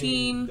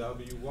 15.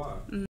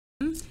 WY.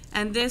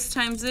 And this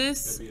times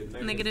this, That'd be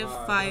a negative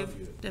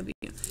negative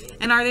 5W.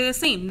 And are they the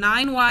same?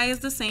 9Y is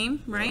the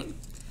same, right?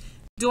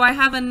 Do I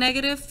have a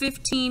negative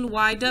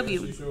 15YW? Yes,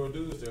 you sure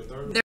do. It's their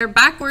third. They're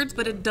backwards,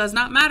 but it does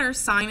not matter.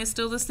 Sign is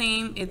still the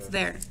same. It's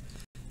there.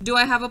 Do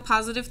I have a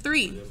positive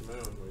 3? Yes, ma'am.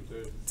 Right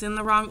there. It's in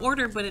the wrong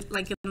order, but it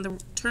like in the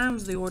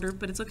terms the order,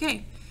 but it's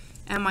okay.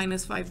 And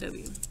minus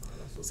 5W.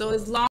 So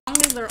as long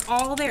as they're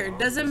all there, it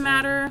doesn't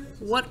matter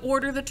what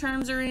order the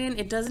terms are in.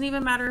 It doesn't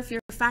even matter if your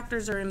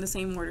factors are in the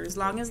same order, as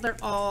long as they're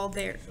all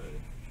there.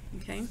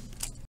 Okay?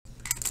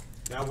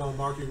 That won't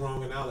mark you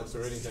wrong in Alex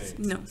or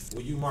anything. No.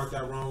 Will you mark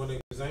that wrong in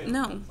the exam?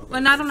 No. Okay.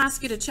 And I don't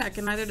ask you to check,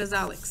 and neither does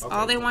Alex. Okay.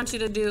 All they want you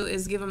to do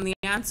is give them the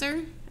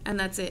answer and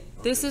that's it.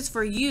 This is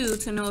for you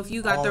to know if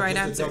you got the right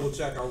just answer. to double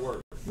check our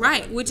work.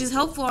 Right, Okay. which is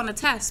helpful on a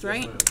test,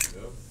 right? Yes,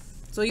 ma'am. Yep.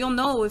 So you'll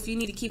know if you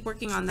need to keep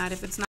working on that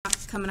if it's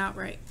not coming out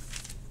right.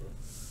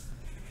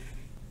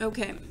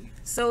 Okay,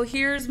 so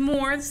here's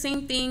more, the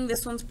same thing.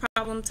 This one's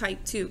problem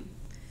type 2.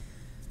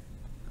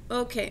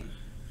 Okay,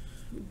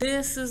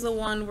 this is the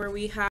one where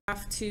we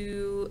have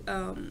to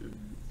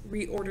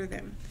reorder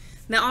them.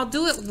 Now I'll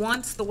do it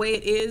once the way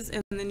it is,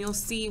 and then you'll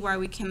see why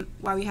we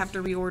have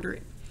to reorder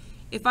it.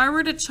 If I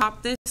were to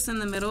chop this in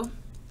the middle,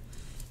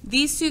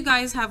 these two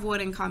guys have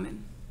what in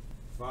common?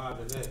 5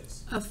 and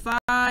X. A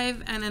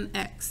 5 and an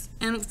X.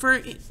 And for,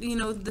 you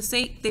know, the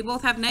sake, they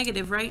both have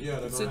negative, right?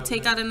 Yeah, so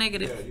take out a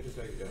negative. Yeah, you can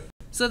take that.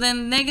 So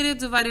then negative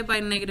divided by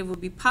negative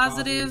would be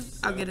positive. Positive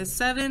I'll get a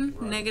 7.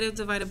 Right. Negative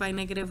divided by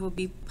negative will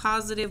be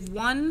positive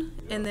 1,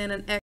 Yeah. and then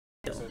an X,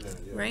 It's in there,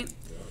 yeah. right?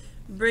 Yeah.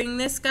 Bring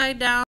this guy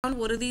down.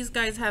 What do these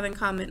guys have in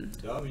common?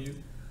 W,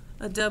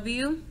 A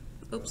W.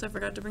 Oops, I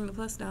forgot to bring the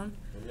plus down.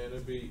 and then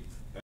it'd be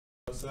X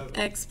plus 7.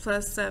 X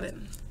plus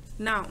 7.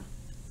 Now,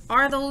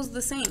 are those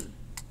the same?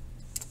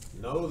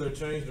 No, they're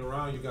changed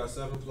around. You got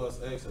 7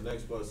 plus X and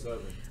X plus 7.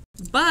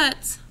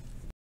 But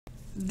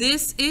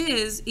this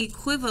is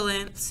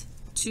equivalent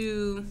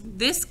to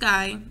this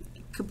guy.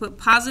 Could put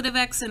positive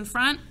X in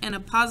front and a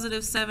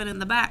positive 7 in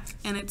the back,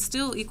 and it's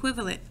still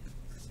equivalent.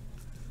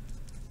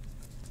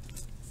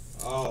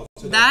 Oh,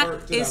 to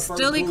That to is first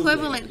still grouping.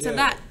 equivalent to Yeah.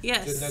 that,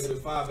 yes. To negative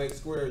 5X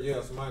squared,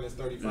 yes, minus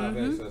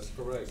 35X, that's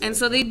correct. And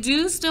so they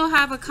do still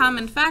have a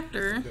common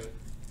factor, Okay.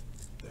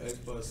 The X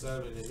plus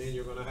 7, and then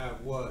you're going to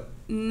have what?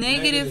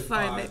 negative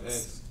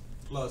 5X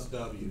plus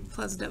W.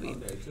 plus W.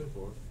 Okay,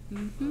 2-4.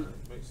 Mm-hmm. All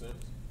right, makes sense.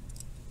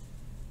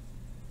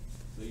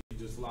 So you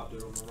just flopped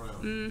them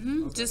around.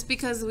 Mm-hmm. Okay. Just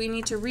because we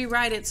need to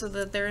rewrite it so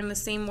that they're in the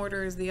same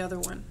order as the other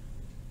one.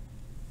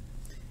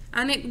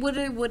 And it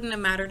wouldn't have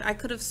mattered. I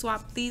could have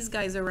swapped these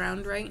guys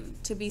around,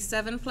 right, to be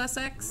 7 plus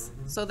X,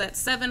 so that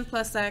 7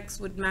 plus X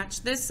would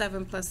match this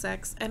 7 plus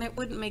X, and it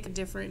wouldn't make a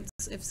difference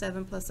if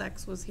 7 plus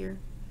X was here,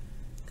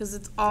 because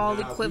it's all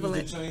Now,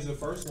 equivalent. If you change the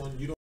first one,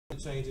 you don't have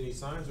to change any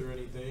signs or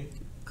anything.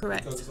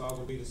 Correct. Because it's all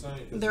going to be the same.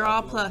 'cause They're it's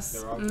all plus.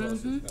 plus. They're all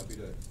pluses. Mhm. Copy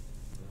that.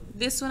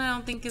 This one I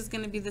don't think is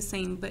going to be the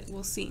same, but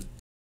we'll see.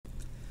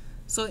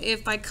 So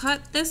if I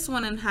cut this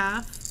one in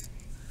half,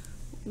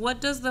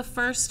 what does the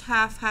first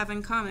half have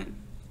in common?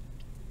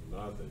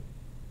 Nothing.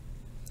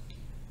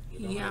 You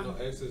don't Yeah. have no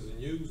X's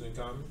and U's in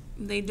common.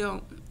 They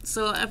don't.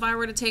 So if I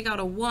were to take out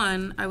a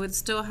 1, I would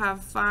still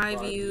have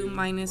 5u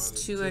minus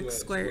 2x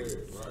squared.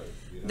 Right.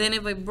 You Then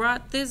have- if I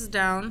brought this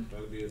down,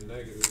 that'd be a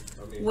negative.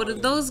 I mean, what do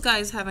minus, those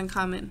guys have in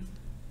common?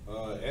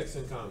 X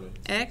in common.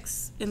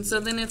 X. And so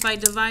then if I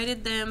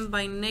divided them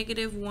by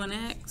negative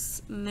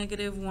 1x,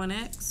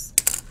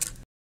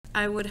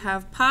 I would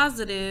have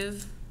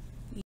positive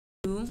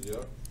u,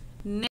 Yep.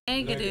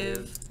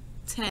 negative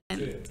 10. Yeah,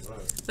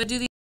 right. But do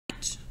these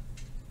match?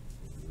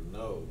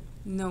 No.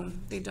 No,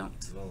 they don't.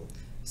 No.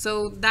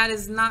 So that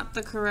is not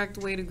the correct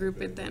way to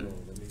group it then. Hold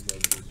on, let me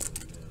break this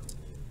one down.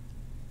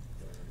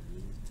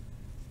 5u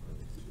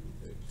minus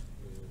 2x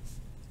squared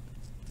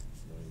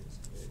minus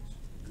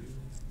xu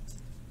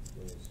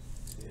plus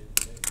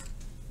 10x.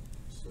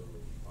 So,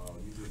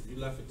 you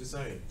left it the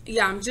same.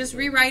 Yeah, I'm just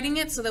rewriting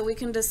it so that we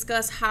can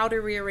discuss how to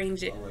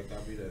rearrange it. All right,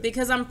 copy that.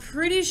 Because I'm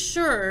pretty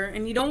sure,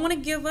 and you don't want to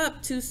give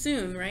up too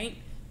soon, right?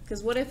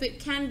 Because what if it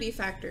can be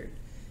factored?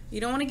 You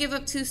don't want to give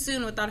up too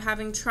soon without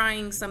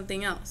trying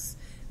something else.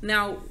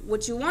 Now,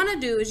 what you want to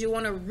do is you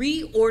want to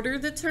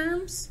reorder the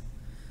terms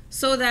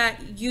so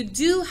that you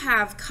do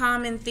have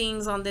common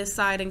things on this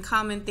side and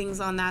common things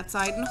on that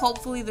side, and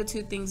hopefully the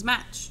two things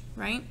match,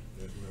 right?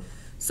 Yes, ma'am.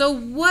 So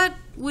what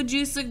would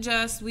you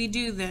suggest we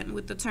do then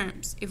with the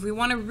terms? If we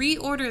want to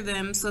reorder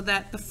them so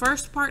that the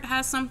first part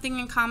has something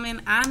in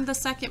common and the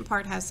second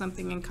part has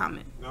something in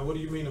common. Now, what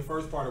do you mean the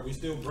first part? Are we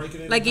still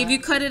breaking it? Like in if you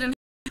half? cut it in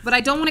half, but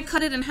I don't want to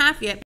cut it in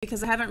half yet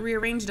because I haven't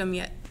rearranged them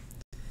yet.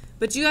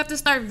 But you have to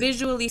start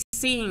visually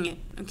seeing it,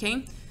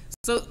 okay?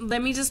 So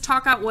let me just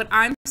talk out what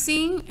I'm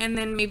seeing, and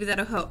then maybe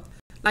that'll help.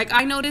 Like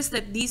I noticed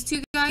that these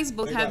two guys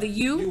both They have got the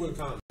U, in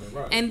common,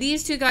 right? and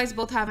these two guys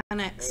both have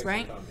an X, X in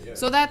right? common, yeah.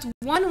 So that's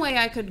one way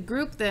I could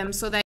group them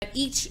so that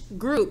each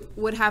group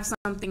would have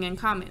something in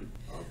common.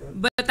 Okay.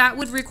 But that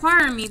would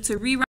require me to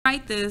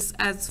rewrite this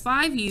as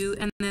 5u,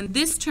 and then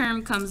this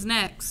term comes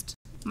next,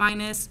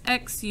 minus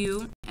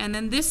xu, and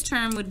then this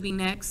term would be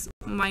next,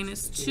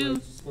 minus 2,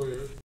 2x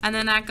squared and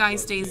then that guy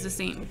plus stays 10. the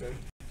same. Okay.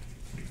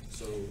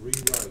 So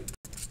rewrite.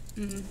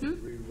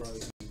 Mm-hmm.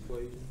 Rewrite the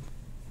equation.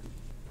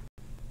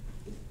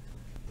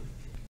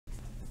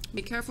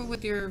 Be careful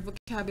with your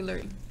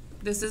vocabulary.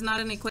 This is not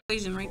an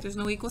equation, right? There's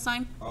no equal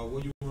sign.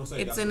 What do you want to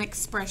say? It's an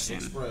expression.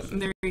 Expression.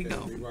 There you Okay,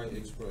 go. Rewrite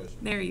expression.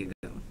 There you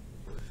go.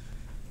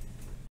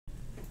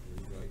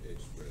 Rewrite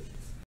expression.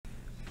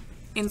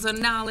 And so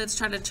now let's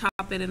try to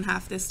chop it in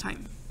half this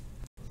time.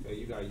 Okay,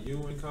 you got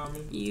u in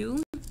common.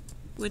 U,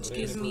 which So then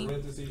gives in me,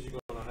 parentheses, you're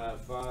going to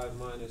have 5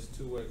 minus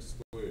 2x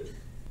squared.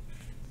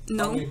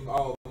 no. I mean,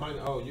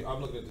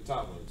 I'm looking at the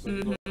top one. So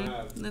you're going to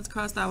have, Let's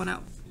cross that one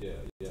out. yeah.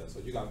 So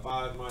you got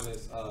 5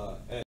 minus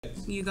x.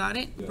 You got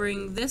it? Yeah.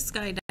 Bring this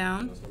guy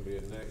down. That's gonna be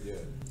a neg, yeah.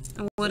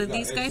 And what You are got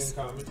these X guys?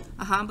 in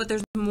common. But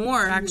there's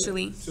more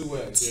actually. 2x.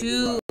 Yeah,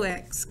 you're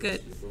right. 2x,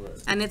 good. You're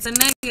correct. And it's a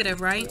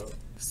negative, right? Yep.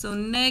 So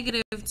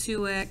negative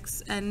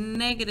 2x and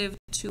negative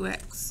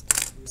 2x.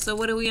 So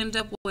what do we end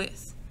up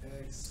with?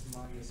 X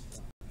minus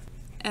 5.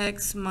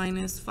 X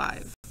minus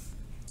 5.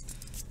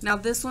 Now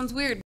this one's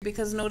weird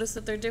because notice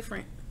that they're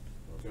different,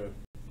 Okay.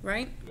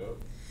 right? Yep.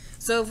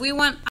 So if we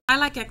want, I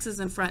like x's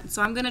in front,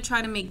 so I'm going to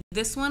try to make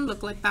this one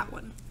look like that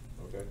one.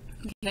 Okay.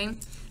 Okay,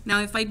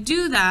 now if I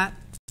do that,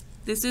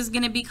 this is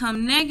going to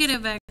become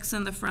negative x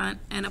in the front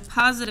and a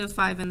positive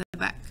 5 in the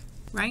back,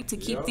 right? To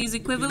keep Yep. these You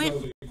keep equivalent?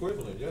 those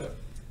equivalent, yeah.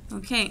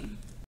 Okay.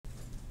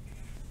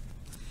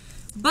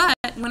 But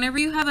whenever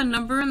you have a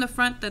number in the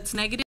front that's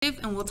negative,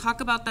 and we'll talk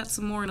about that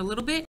some more in a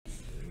little bit,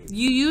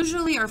 you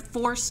usually are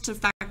forced to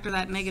factor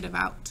that negative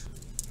out.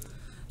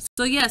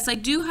 So yes, I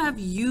do have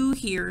u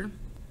here,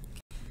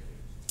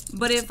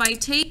 but if I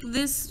take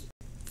this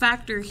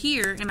factor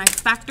here and I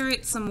factor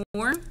it some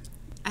more,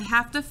 I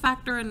have to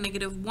factor a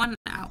negative 1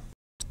 out.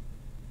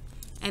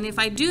 And if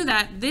I do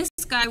that, this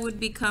guy would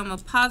become a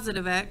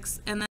positive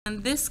x, and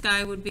then this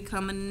guy would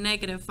become a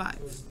negative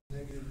 5.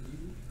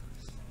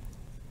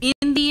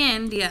 In the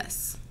end,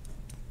 yes.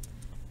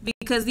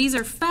 Because these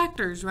are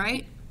factors,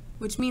 right?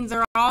 Which means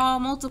they're all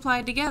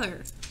multiplied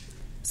together.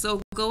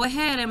 So go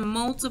ahead and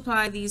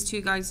multiply these two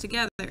guys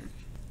together.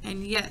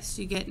 And yes,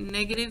 you get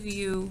negative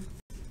u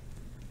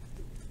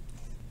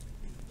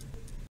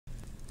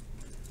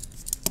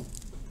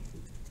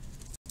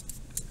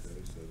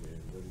Okay, so then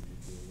what did you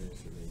do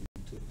next? And then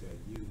you took that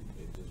u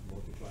and just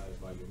multiplied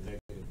it by your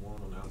negative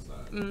 1 on the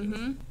outside. Mm-hmm.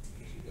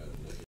 You got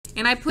a negative.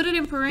 And I put it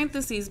in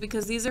parentheses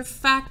because these are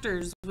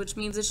factors, which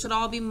means it should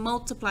all be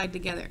multiplied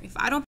together. If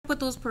I don't put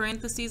those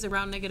parentheses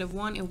around negative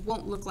 1, it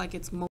won't look like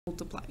it's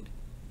multiplied.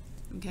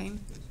 Okay?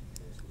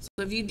 So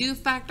if you do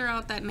factor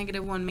out that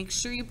negative 1, make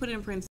sure you put it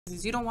in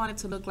parentheses. You don't want it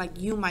to look like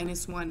u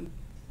minus 1,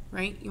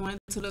 right? You want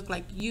it to look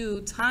like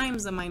u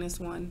times a minus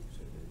 1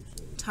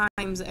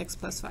 times x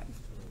plus 5,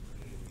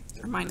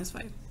 or minus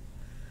 5.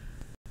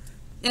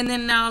 And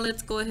then now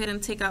let's go ahead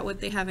and take out what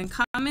they have in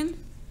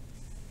common.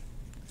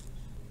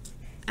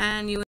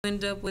 And you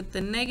end up with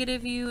the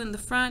negative u in the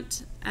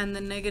front and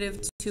the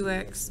negative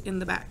 2x in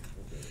the back.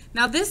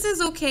 Now this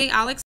is okay,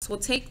 Alex will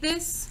take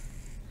this,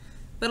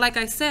 but like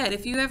I said,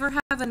 if you ever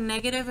have a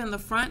negative in the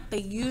front, they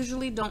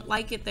usually don't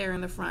like it there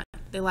in the front.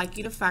 They like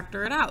you to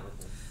factor it out.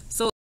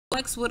 So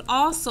Alex would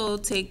also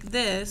take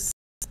this.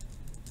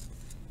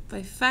 If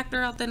I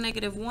factor out the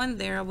negative 1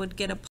 there, I would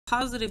get a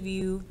positive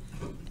u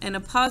and a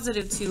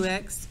positive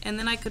 2x, and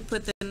then I could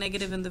put the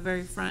negative in the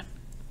very front.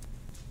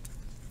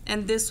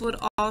 And this would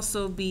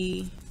also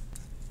be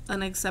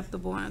an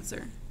acceptable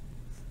answer.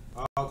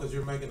 Oh, because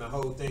you're making the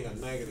whole thing a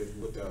negative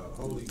with the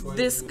whole equation.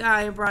 This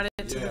guy brought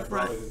it to the Yeah, front.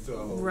 brought it into a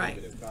whole Right.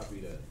 negative. Copy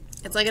that.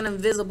 It's like an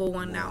invisible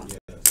one now.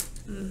 Yeah.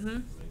 Mm-hmm.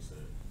 Makes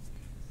sense.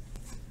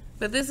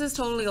 But this is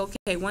totally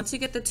okay. Once you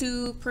get the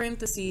two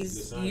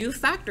parentheses, you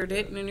factored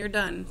it and you're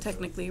done,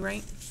 technically,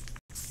 right?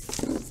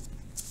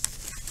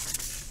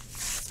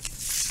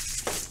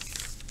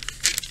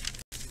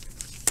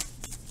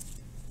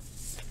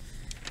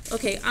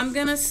 Okay, I'm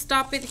gonna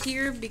stop it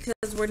here because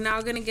we're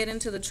now gonna get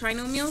into the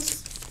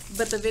trinomials,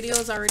 but the video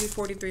is already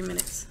 43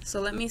 minutes. So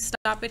let me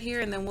stop it here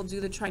and then we'll do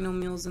the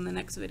trinomials in the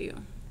next video.